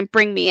business doesn't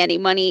bring me any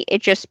money.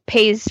 It just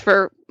pays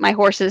for my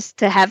horses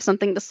to have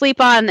something to sleep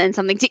on and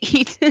something to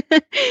eat.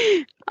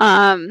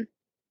 And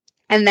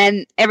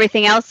then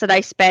everything else that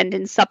I spend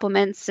in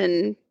supplements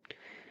and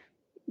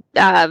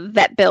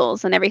vet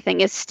bills and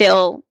everything is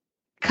still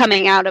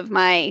coming out of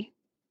my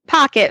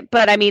pocket.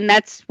 But I mean,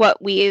 that's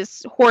what we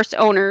as horse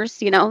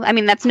owners, I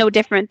mean, that's no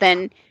different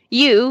than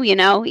you,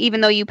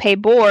 even though you pay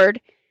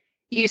board,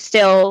 you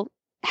still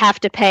have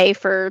to pay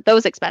for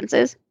those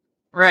expenses.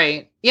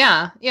 Right.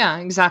 Yeah,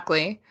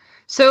 exactly.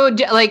 So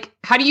like,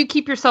 how do you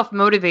keep yourself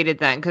motivated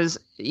then? Because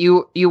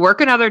you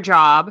work another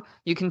job,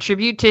 you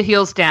contribute to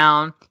Heels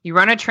Down, you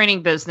run a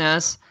training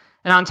business,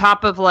 and on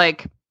top of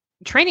like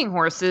training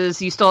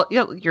horses, you still,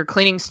 you're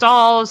cleaning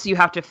stalls, you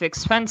have to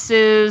fix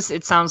fences.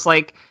 It sounds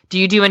like, do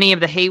you do any of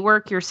the hay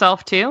work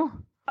yourself too?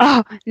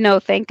 Oh, no,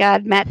 thank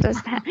God Matt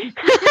does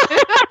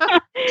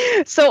that.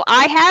 So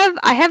I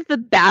have the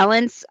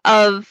balance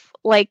of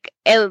like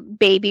a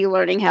baby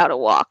learning how to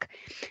walk.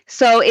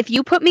 So if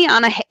you put me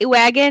on a hay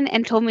wagon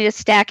and told me to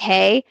stack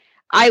hay,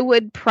 I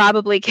would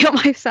probably kill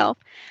myself.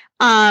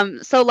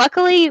 So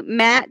luckily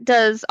Matt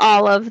does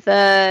all of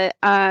the,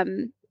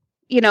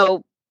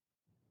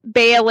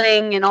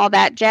 baling and all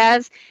that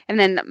jazz. And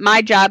then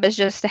my job is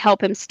just to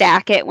help him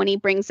stack it when he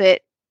brings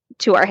it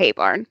to our hay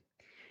barn.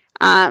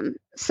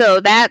 So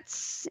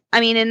that's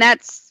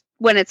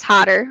when it's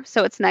hotter.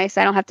 So it's nice.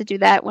 I don't have to do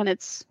that when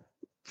it's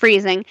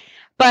freezing.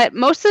 But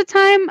most of the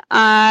time,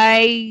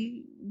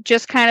 I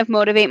just kind of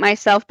motivate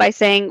myself by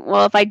saying,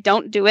 well, if I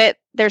don't do it,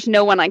 there's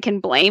no one I can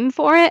blame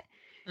for it.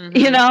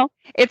 Mm-hmm.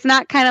 It's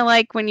not kind of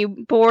like when you're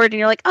bored and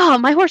you're like, oh,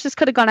 my horses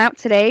could have gone out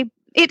today.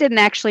 It didn't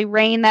actually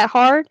rain that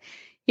hard,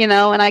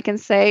 and I can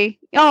say,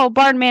 oh,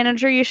 barn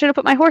manager, you should have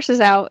put my horses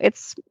out.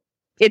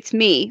 It's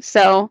me.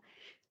 So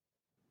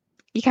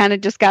you kind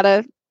of just got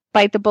to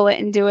bite the bullet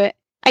and do it.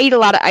 I eat a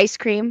lot of ice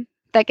cream.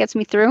 That gets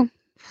me through.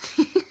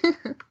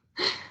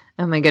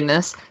 Oh my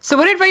goodness. So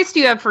what advice do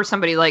you have for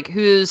somebody like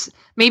who's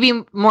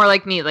maybe more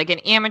like me, like an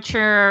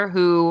amateur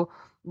who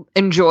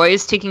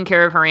enjoys taking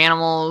care of her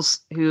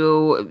animals,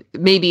 who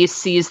maybe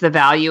sees the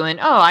value in,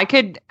 oh, I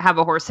could have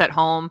a horse at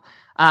home.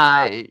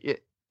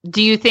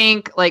 Do you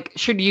think, like,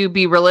 should you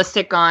be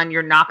realistic on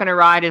you're not going to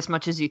ride as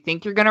much as you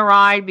think you're going to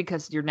ride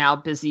because you're now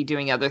busy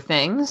doing other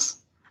things?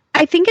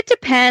 I think it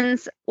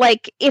depends.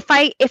 Like, if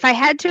I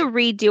had to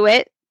redo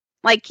it,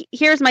 like,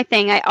 here's my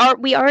thing.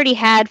 We already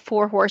had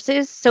 4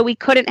 horses, so we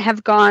couldn't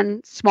have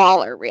gone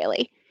smaller,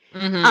 really.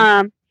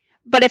 Mm-hmm.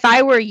 But if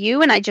I were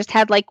you and I just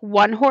had, like,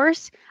 1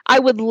 horse, I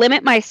would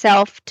limit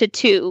myself to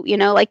 2,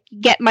 like,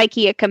 get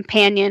Mikey a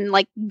companion,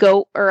 like,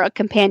 goat or a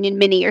companion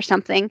mini or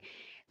something,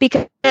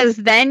 because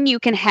then you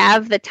can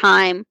have the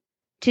time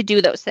to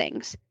do those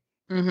things,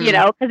 mm-hmm.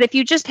 Because if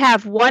you just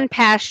have 1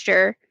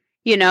 pasture,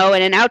 and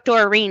an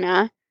outdoor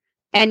arena,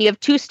 and you have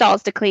 2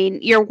 stalls to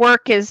clean, your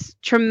work is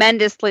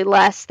tremendously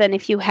less than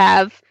if you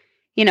have,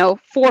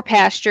 4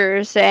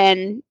 pastures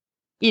and,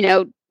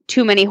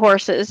 too many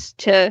horses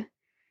to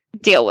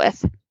deal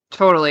with.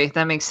 Totally.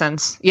 That makes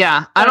sense.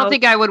 Yeah. I don't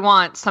think I would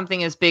want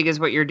something as big as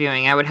what you're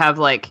doing. I would have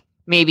like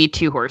maybe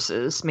 2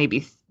 horses,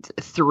 maybe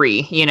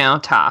 3,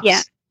 tops.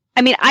 Yeah.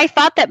 I mean, I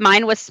thought that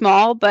mine was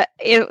small, but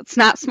it's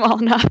not small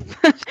enough.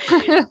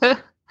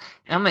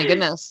 Oh my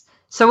goodness.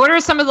 So what are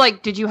some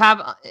of did you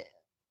have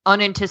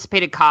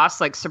unanticipated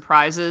costs, like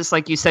surprises,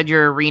 like you said,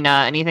 your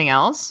arena, anything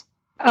else?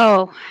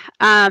 Oh,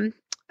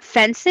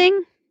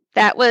 fencing.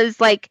 That was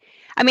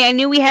I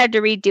knew we had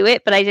to redo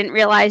it, but I didn't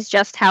realize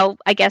just how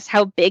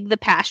big the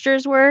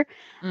pastures were.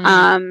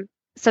 Mm.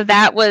 So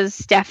that was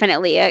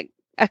definitely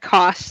a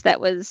cost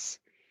that was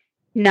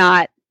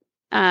not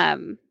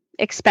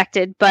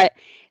expected. But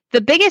the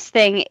biggest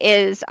thing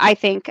is, I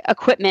think,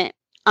 equipment.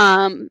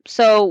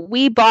 So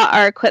we bought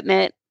our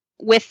equipment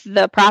with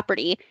the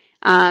property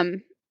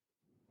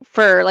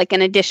for like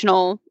an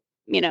additional,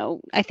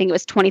 I think it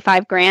was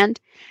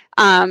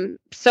 $25,000.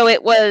 So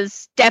it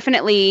was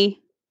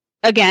definitely,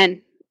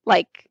 again,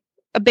 like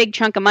a big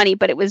chunk of money,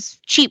 but it was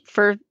cheap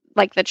for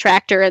like the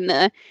tractor and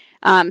the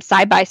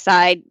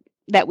side-by-side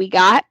that we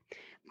got.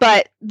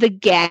 But the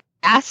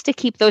gas to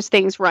keep those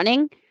things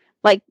running,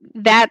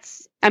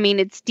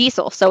 it's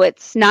diesel, so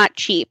it's not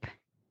cheap,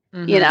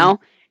 mm-hmm.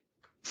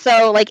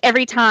 So like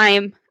every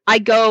time I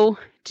go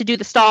to do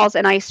the stalls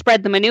and I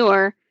spread the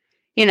manure,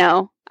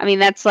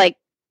 that's like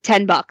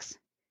 $10,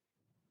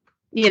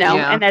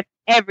 yeah. And that's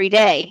every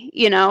day,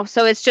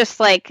 so it's just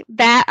like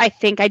that. I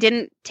think I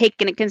didn't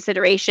take into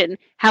consideration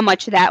how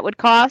much that would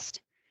cost.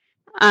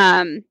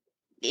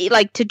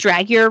 Like to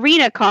drag your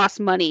arena costs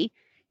money,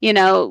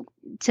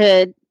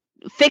 to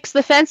fix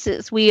the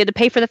fences. We had to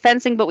pay for the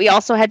fencing, but we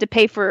also had to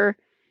pay for,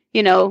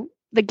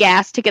 the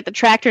gas to get the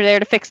tractor there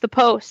to fix the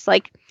posts.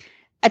 Like,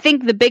 I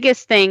think the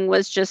biggest thing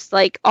was just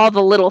like all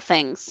the little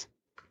things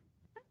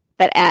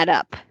that add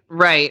up.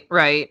 Right.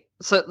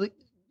 So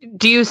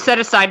do you set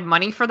aside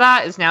money for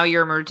that? Is now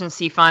your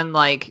emergency fund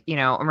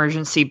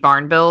emergency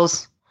barn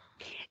bills?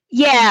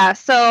 Yeah.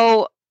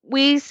 So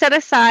we set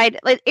aside,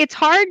 it's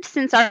hard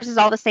since ours is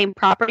all the same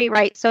property,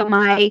 right? So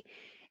my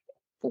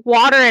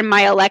water and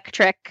my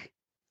electric,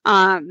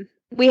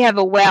 we have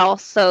a well,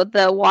 so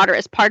the water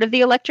is part of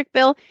the electric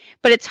bill,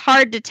 but it's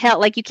hard to tell.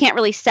 Like, you can't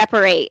really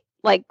separate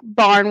like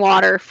barn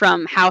water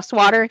from house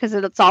water because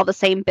it's all the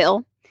same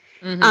bill.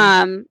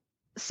 Mm-hmm.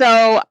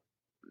 So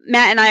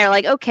Matt and I are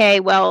like, okay,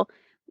 well,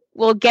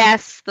 we'll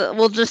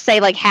just say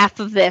like half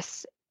of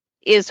this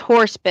is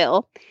horse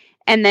bill.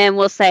 And then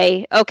we'll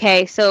say,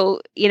 okay, so,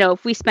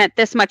 if we spent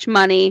this much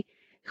money,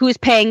 who's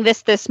paying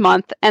this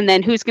month? And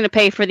then who's going to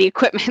pay for the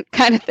equipment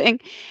kind of thing.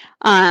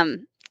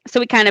 So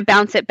we kind of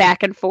bounce it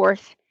back and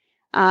forth.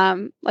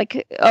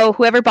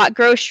 Whoever bought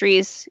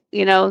groceries,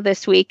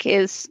 this week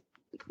is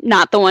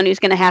not the one who's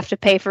going to have to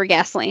pay for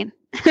gasoline.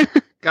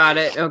 Got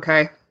it.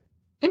 Okay.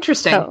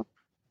 Interesting. So,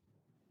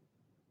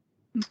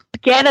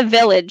 get a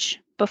village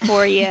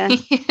before you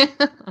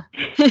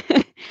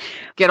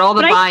get all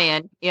the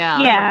buy-in.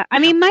 Yeah. I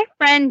mean, my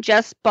friend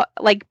just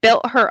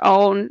built her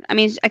own. I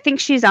mean, I think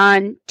she's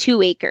on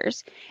 2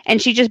 acres,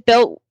 and she just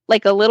built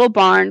like a little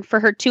barn for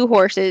her 2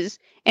 horses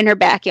in her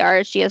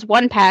backyard. She has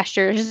 1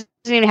 pasture. She doesn't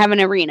even have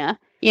an arena,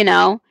 you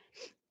know?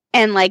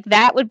 And like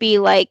that would be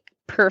like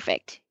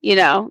perfect, you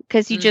know,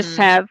 because you just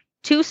have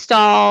 2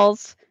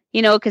 stalls,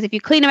 you know, because if you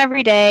clean them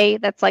every day,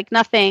 that's like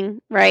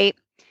nothing, right?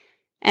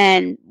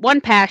 And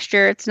 1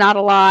 pasture, it's not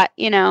a lot,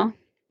 you know?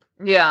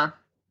 Yeah.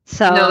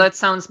 So no, that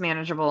sounds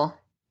manageable.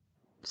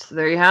 So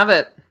there you have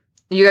it.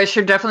 You guys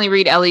should definitely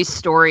read Ellie's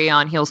story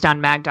on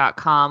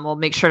heelsdownmag.com. We'll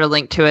make sure to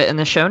link to it in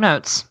the show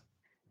notes.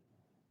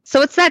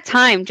 So it's that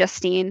time,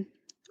 Justine.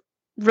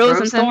 Rose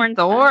and Thorn.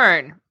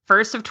 Thorn.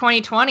 First of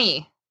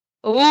 2020.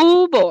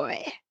 Oh,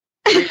 boy.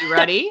 Are you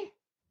ready?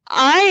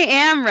 I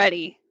am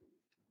ready.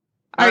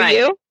 Are right.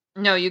 you?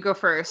 No, you go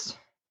first.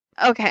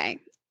 Okay.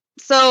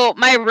 So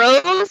my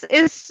rose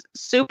is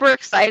super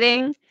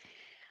exciting.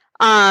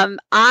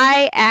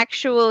 I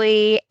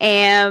actually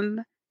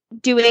am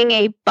doing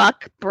a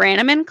Buck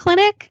Brannaman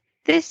clinic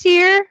this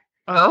year.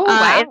 Oh,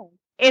 wow.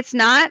 It's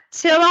not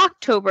till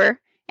October,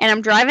 and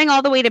I'm driving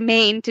all the way to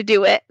Maine to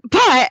do it.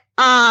 But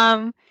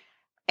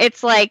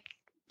it's like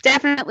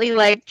definitely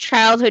like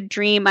childhood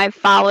dream. I've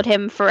followed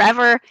him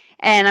forever,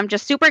 and I'm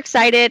just super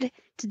excited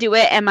to do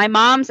it. And my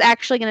mom's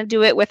actually going to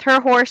do it with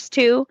her horse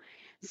too.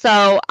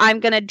 So I'm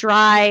going to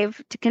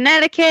drive to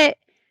Connecticut,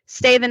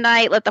 stay the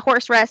night, let the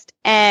horse rest,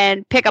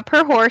 and pick up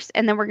her horse,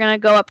 and then we're going to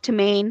go up to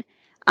Maine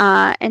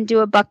and do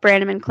a Buck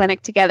Brannaman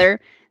clinic together.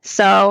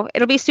 So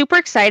it'll be super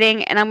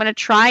exciting, and I'm going to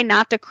try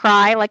not to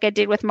cry like I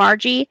did with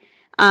Margie.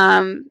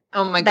 Oh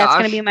my gosh. That's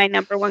going to be my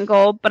number 1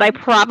 goal, but I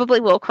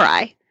probably will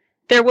cry.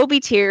 There will be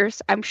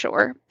tears, I'm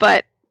sure,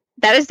 but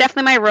that is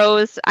definitely my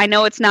rose. I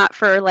know it's not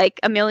for like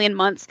a million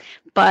months,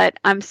 but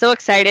I'm so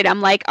excited.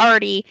 I'm like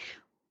already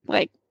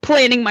like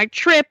planning my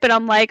trip, and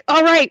I'm like,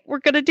 all right, we're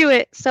going to do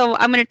it. So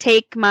I'm going to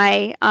take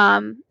my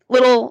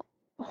little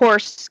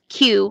horse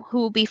Q, who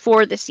will be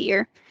 4 this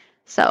year.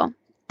 So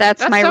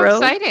that's my so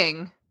rose.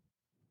 Exciting.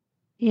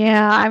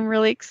 Yeah, I'm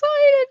really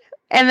excited.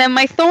 And then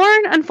my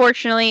thorn,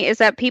 unfortunately, is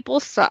that people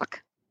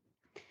suck.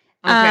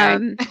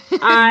 Okay.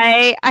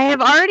 I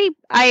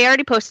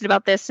already posted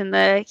about this in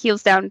the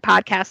Heels Down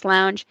podcast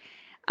lounge.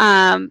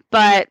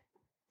 But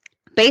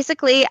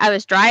basically I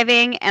was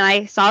driving and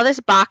I saw this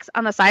box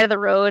on the side of the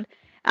road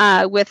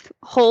with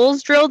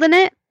holes drilled in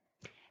it,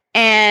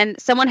 and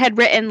someone had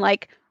written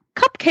like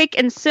Cupcake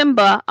and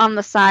Simba on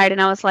the side,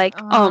 and I was like,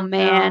 oh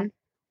man. No.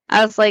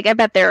 I was like, I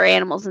bet there are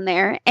animals in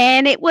there.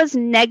 And it was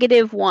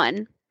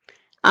 -1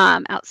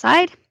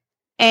 outside.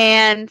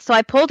 And so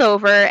I pulled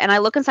over and I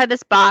look inside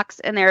this box,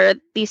 and there are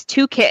these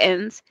 2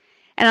 kittens.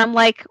 And I'm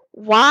like,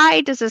 why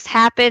does this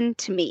happen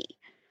to me?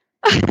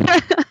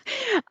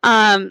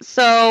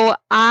 So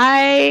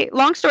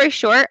long story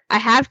short, I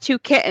have 2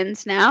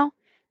 kittens now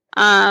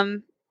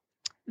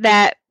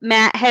that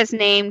Matt has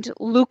named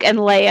Luke and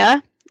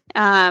Leia.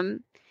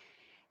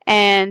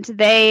 And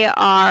they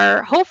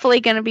are hopefully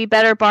going to be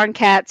better barn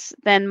cats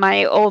than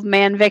my old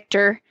man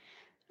Victor.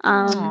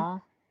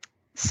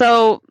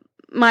 So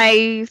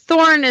my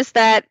thorn is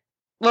that,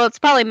 well, it's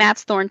probably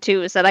Matt's thorn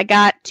too, is that I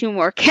got 2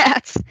 more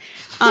cats.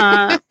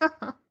 And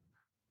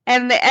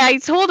I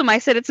told him, I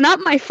said, it's not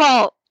my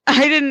fault.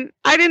 I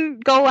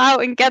didn't go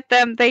out and get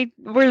them. They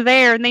were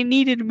there and they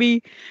needed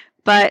me.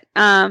 But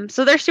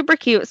so they're super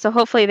cute. So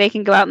hopefully they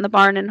can go out in the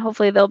barn, and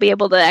hopefully they'll be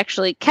able to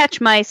actually catch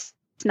mice,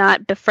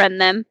 not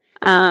befriend them.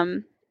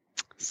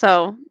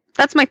 So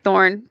that's my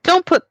thorn.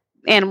 Don't put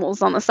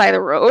animals on the side of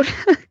the road.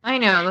 I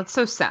know, that's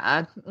so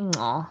sad.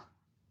 Aww.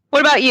 What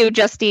about you,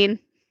 Justine?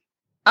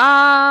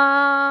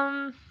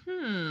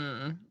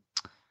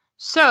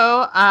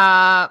 So,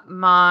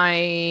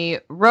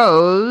 my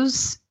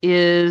rose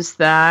is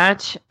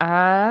that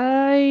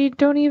I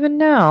don't even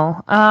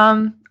know.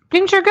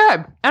 Things are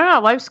good. I don't know.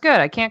 Life's good.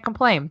 I can't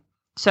complain.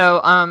 So,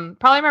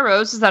 probably my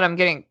rose is that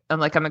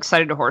I'm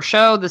excited to horse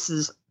show. This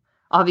is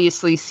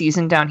obviously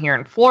season down here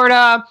in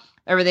Florida.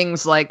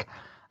 Everything's like,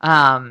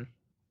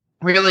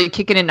 really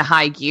kicking into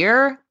high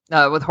gear,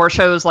 with horse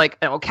shows like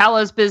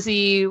Ocala's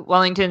busy,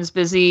 Wellington's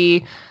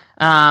busy.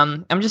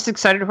 I'm just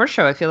excited to horse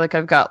show. I feel like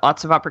I've got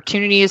lots of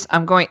opportunities. I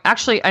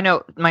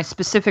know my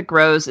specific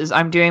rose is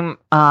I'm doing,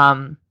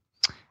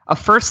 a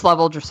first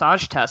level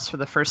dressage test for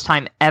the first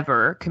time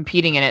ever,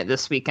 competing in it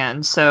this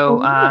weekend. So,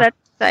 that's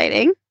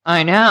exciting.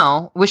 I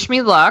know. Wish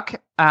me luck.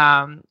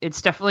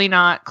 It's definitely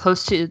not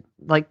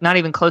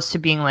even close to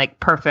being like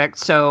perfect.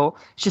 So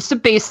it's just a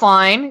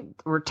baseline.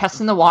 We're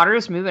testing the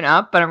waters, moving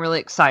up, but I'm really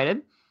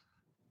excited.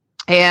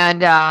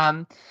 And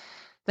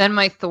then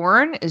my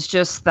thorn is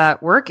just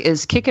that work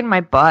is kicking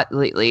my butt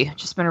lately.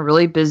 Just been a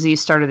really busy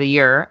start of the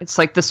year. It's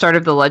like the start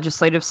of the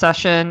legislative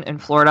session in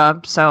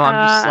Florida. So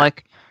I'm just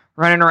like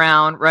running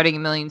around, writing a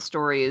million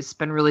stories.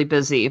 Been really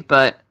busy,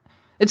 but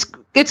it's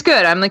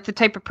good. I'm like the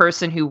type of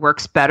person who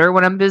works better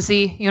when I'm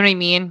busy. You know what I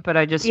mean? But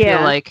I just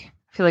feel like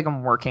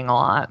I'm working a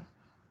lot.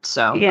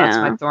 So that's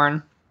my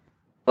thorn.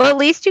 Well, at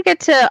least you get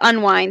to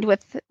unwind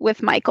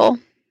with Michael.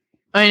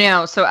 I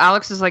know. So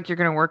Alex is like, you're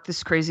going to work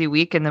this crazy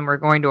week and then we're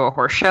going to a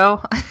horse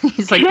show.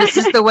 He's like, this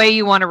is the way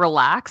you want to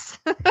relax.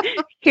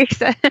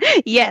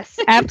 Yes,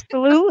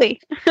 absolutely.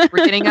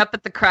 We're getting up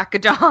at the crack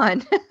of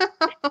dawn.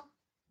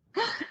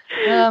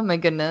 Oh my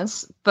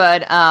goodness.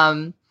 But,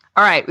 all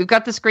right. We've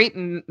got this great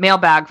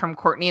mailbag from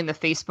Courtney in the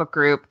Facebook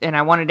group, and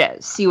I wanted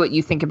to see what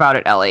you think about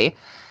it, Ellie.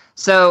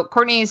 So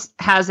Courtney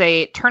has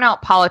a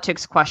turnout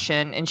politics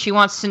question, and she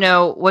wants to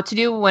know what to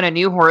do when a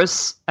new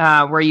horse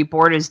where you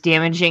board is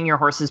damaging your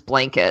horse's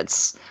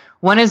blankets.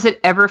 When is it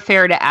ever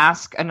fair to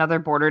ask another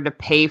boarder to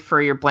pay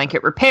for your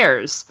blanket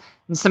repairs?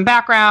 And some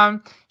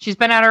background, she's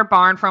been at her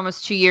barn for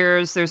almost 2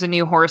 years. There's a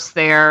new horse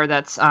there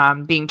that's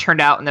being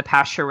turned out in the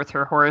pasture with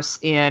her horse,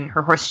 and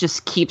her horse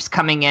just keeps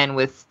coming in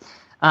with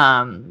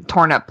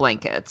torn up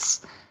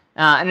blankets.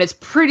 And it's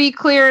pretty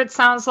clear, it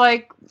sounds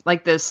like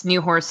this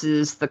new horse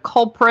is the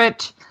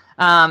culprit.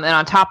 And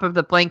on top of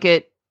the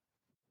blanket,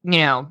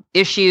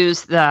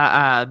 issues,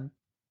 her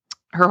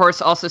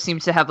horse also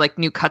seems to have like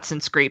new cuts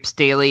and scrapes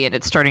daily, and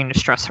it's starting to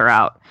stress her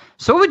out.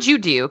 So what would you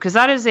do? Because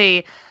that is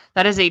a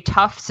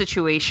tough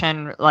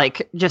situation,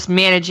 like just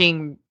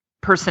managing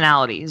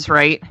personalities,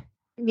 right?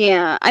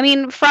 Yeah. I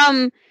mean,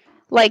 from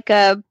like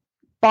a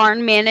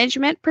barn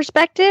management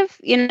perspective,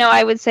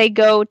 I would say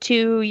go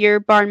to your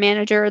barn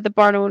manager or the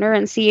barn owner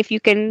and see if you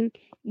can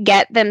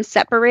get them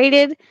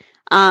separated.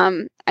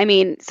 I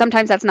mean,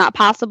 sometimes that's not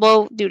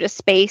possible due to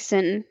space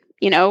and,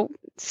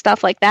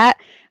 stuff like that.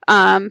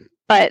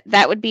 But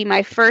that would be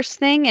my first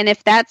thing. And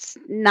if that's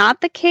not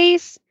the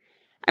case,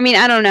 I mean,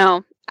 I don't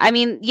know. I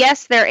mean,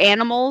 yes, they're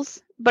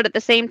animals, but at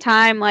the same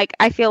time, like,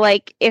 I feel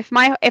like if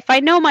I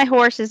know my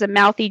horse is a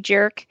mouthy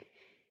jerk,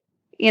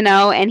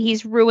 and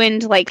he's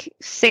ruined like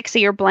 6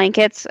 of your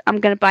blankets,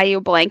 I'm going to buy you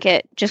a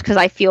blanket just because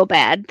I feel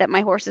bad that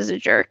my horse is a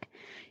jerk,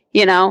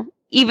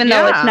 even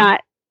though it's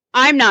not,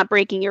 I'm not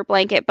breaking your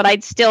blanket, but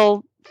I'd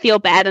still feel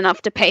bad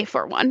enough to pay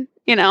for one,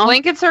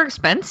 Blankets are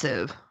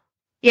expensive.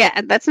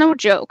 Yeah, that's no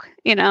joke,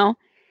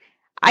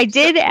 I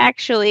did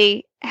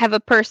actually have a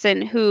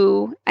person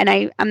who, and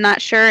I'm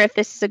not sure if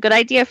this is a good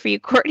idea for you,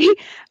 Courtney,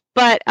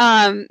 but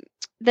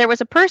there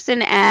was a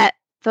person at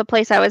the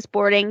place I was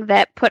boarding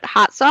that put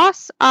hot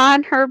sauce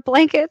on her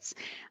blankets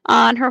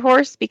on her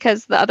horse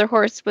because the other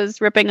horse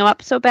was ripping them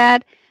up so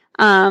bad.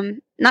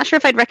 Not sure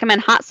if I'd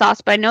recommend hot sauce,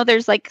 but I know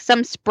there's like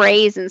some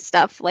sprays and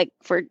stuff like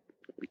for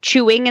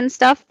chewing and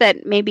stuff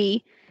that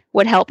maybe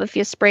would help if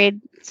you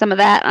sprayed some of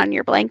that on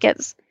your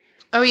blankets.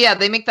 Oh yeah,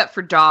 they make that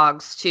for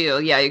dogs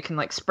too. Yeah, you can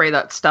like spray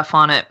that stuff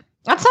on it.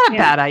 That's not a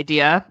bad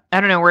idea. I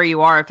don't know where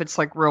you are if it's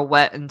like real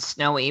wet and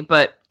snowy,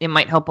 but it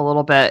might help a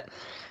little bit.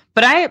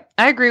 But I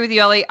agree with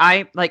you, Ellie.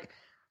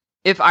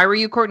 If I were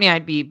you, Courtney,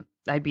 I'd be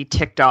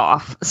ticked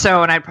off.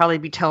 So, and I'd probably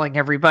be telling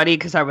everybody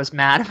because I was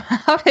mad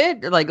about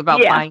it, like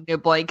about buying new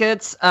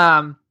blankets.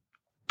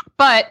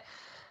 But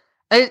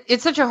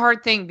it's such a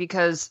hard thing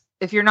because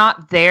if you're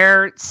not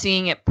there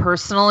seeing it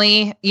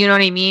personally, you know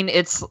what I mean?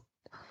 It's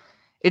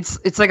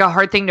like a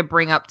hard thing to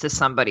bring up to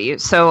somebody.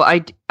 So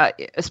I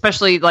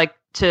especially like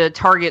to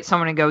target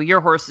someone and go, your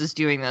horse is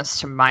doing this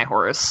to my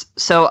horse.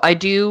 So I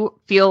do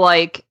feel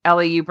like,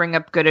 Ellie, you bring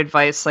up good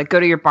advice. Like go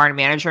to your barn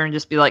manager and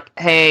just be like,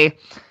 hey,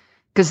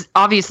 because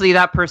obviously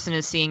that person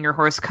is seeing your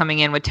horse coming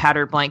in with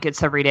tattered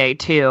blankets every day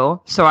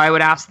too. So I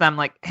would ask them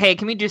like, hey,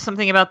 can we do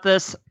something about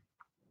this?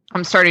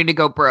 I'm starting to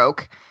go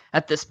broke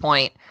at this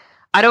point.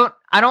 I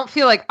don't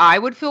feel like I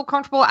would feel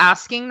comfortable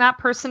asking that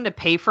person to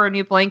pay for a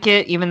new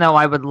blanket, even though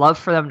I would love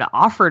for them to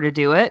offer to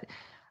do it.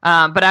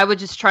 But I would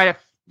just try to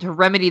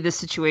remedy the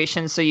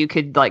situation so you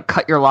could like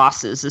cut your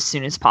losses as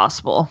soon as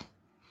possible.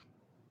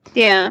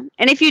 Yeah.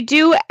 And if you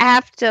do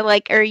have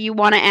to or you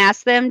want to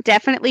ask them,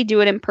 definitely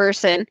do it in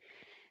person.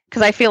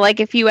 Because I feel like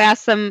if you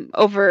ask them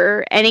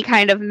over any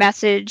kind of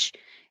message,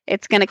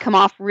 it's going to come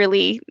off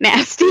really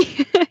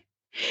nasty.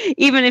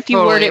 Even if you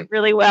word it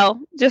really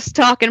well, just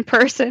talk in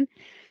person.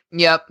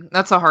 Yep,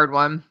 that's a hard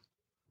one.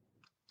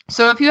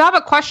 So if you have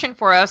a question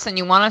for us and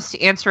you want us to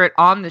answer it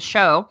on the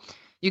show,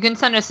 you can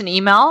send us an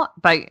email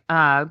by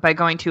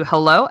going to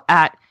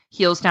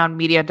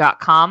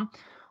hello@heelsdownmedia.com.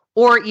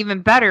 Or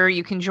even better,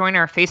 you can join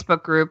our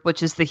Facebook group,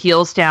 which is the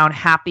Heels Down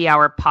Happy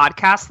Hour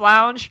Podcast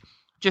Lounge.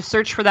 Just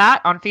search for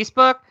that on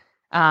Facebook,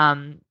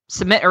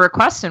 submit a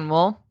request, and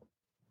we'll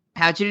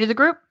add you to the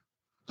group.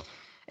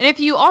 And if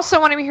you also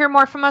want to hear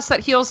more from us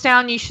at Heels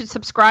Down, you should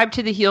subscribe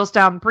to the Heels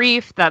Down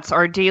Brief. That's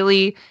our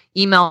daily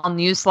email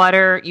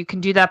newsletter. You can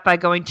do that by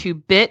going to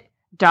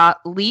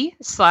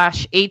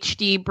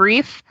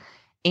bit.ly/hdbrief.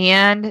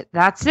 And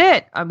that's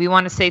it. We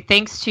want to say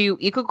thanks to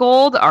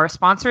EcoGold, our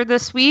sponsor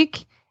this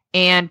week,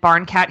 and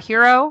Barn Cat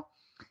Hero.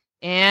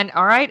 And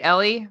all right,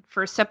 Ellie,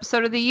 first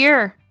episode of the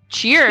year.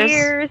 Cheers.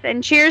 Cheers.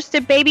 And cheers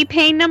to Baby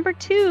Pain number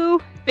 2.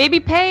 Baby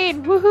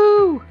Pain.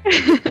 Woohoo.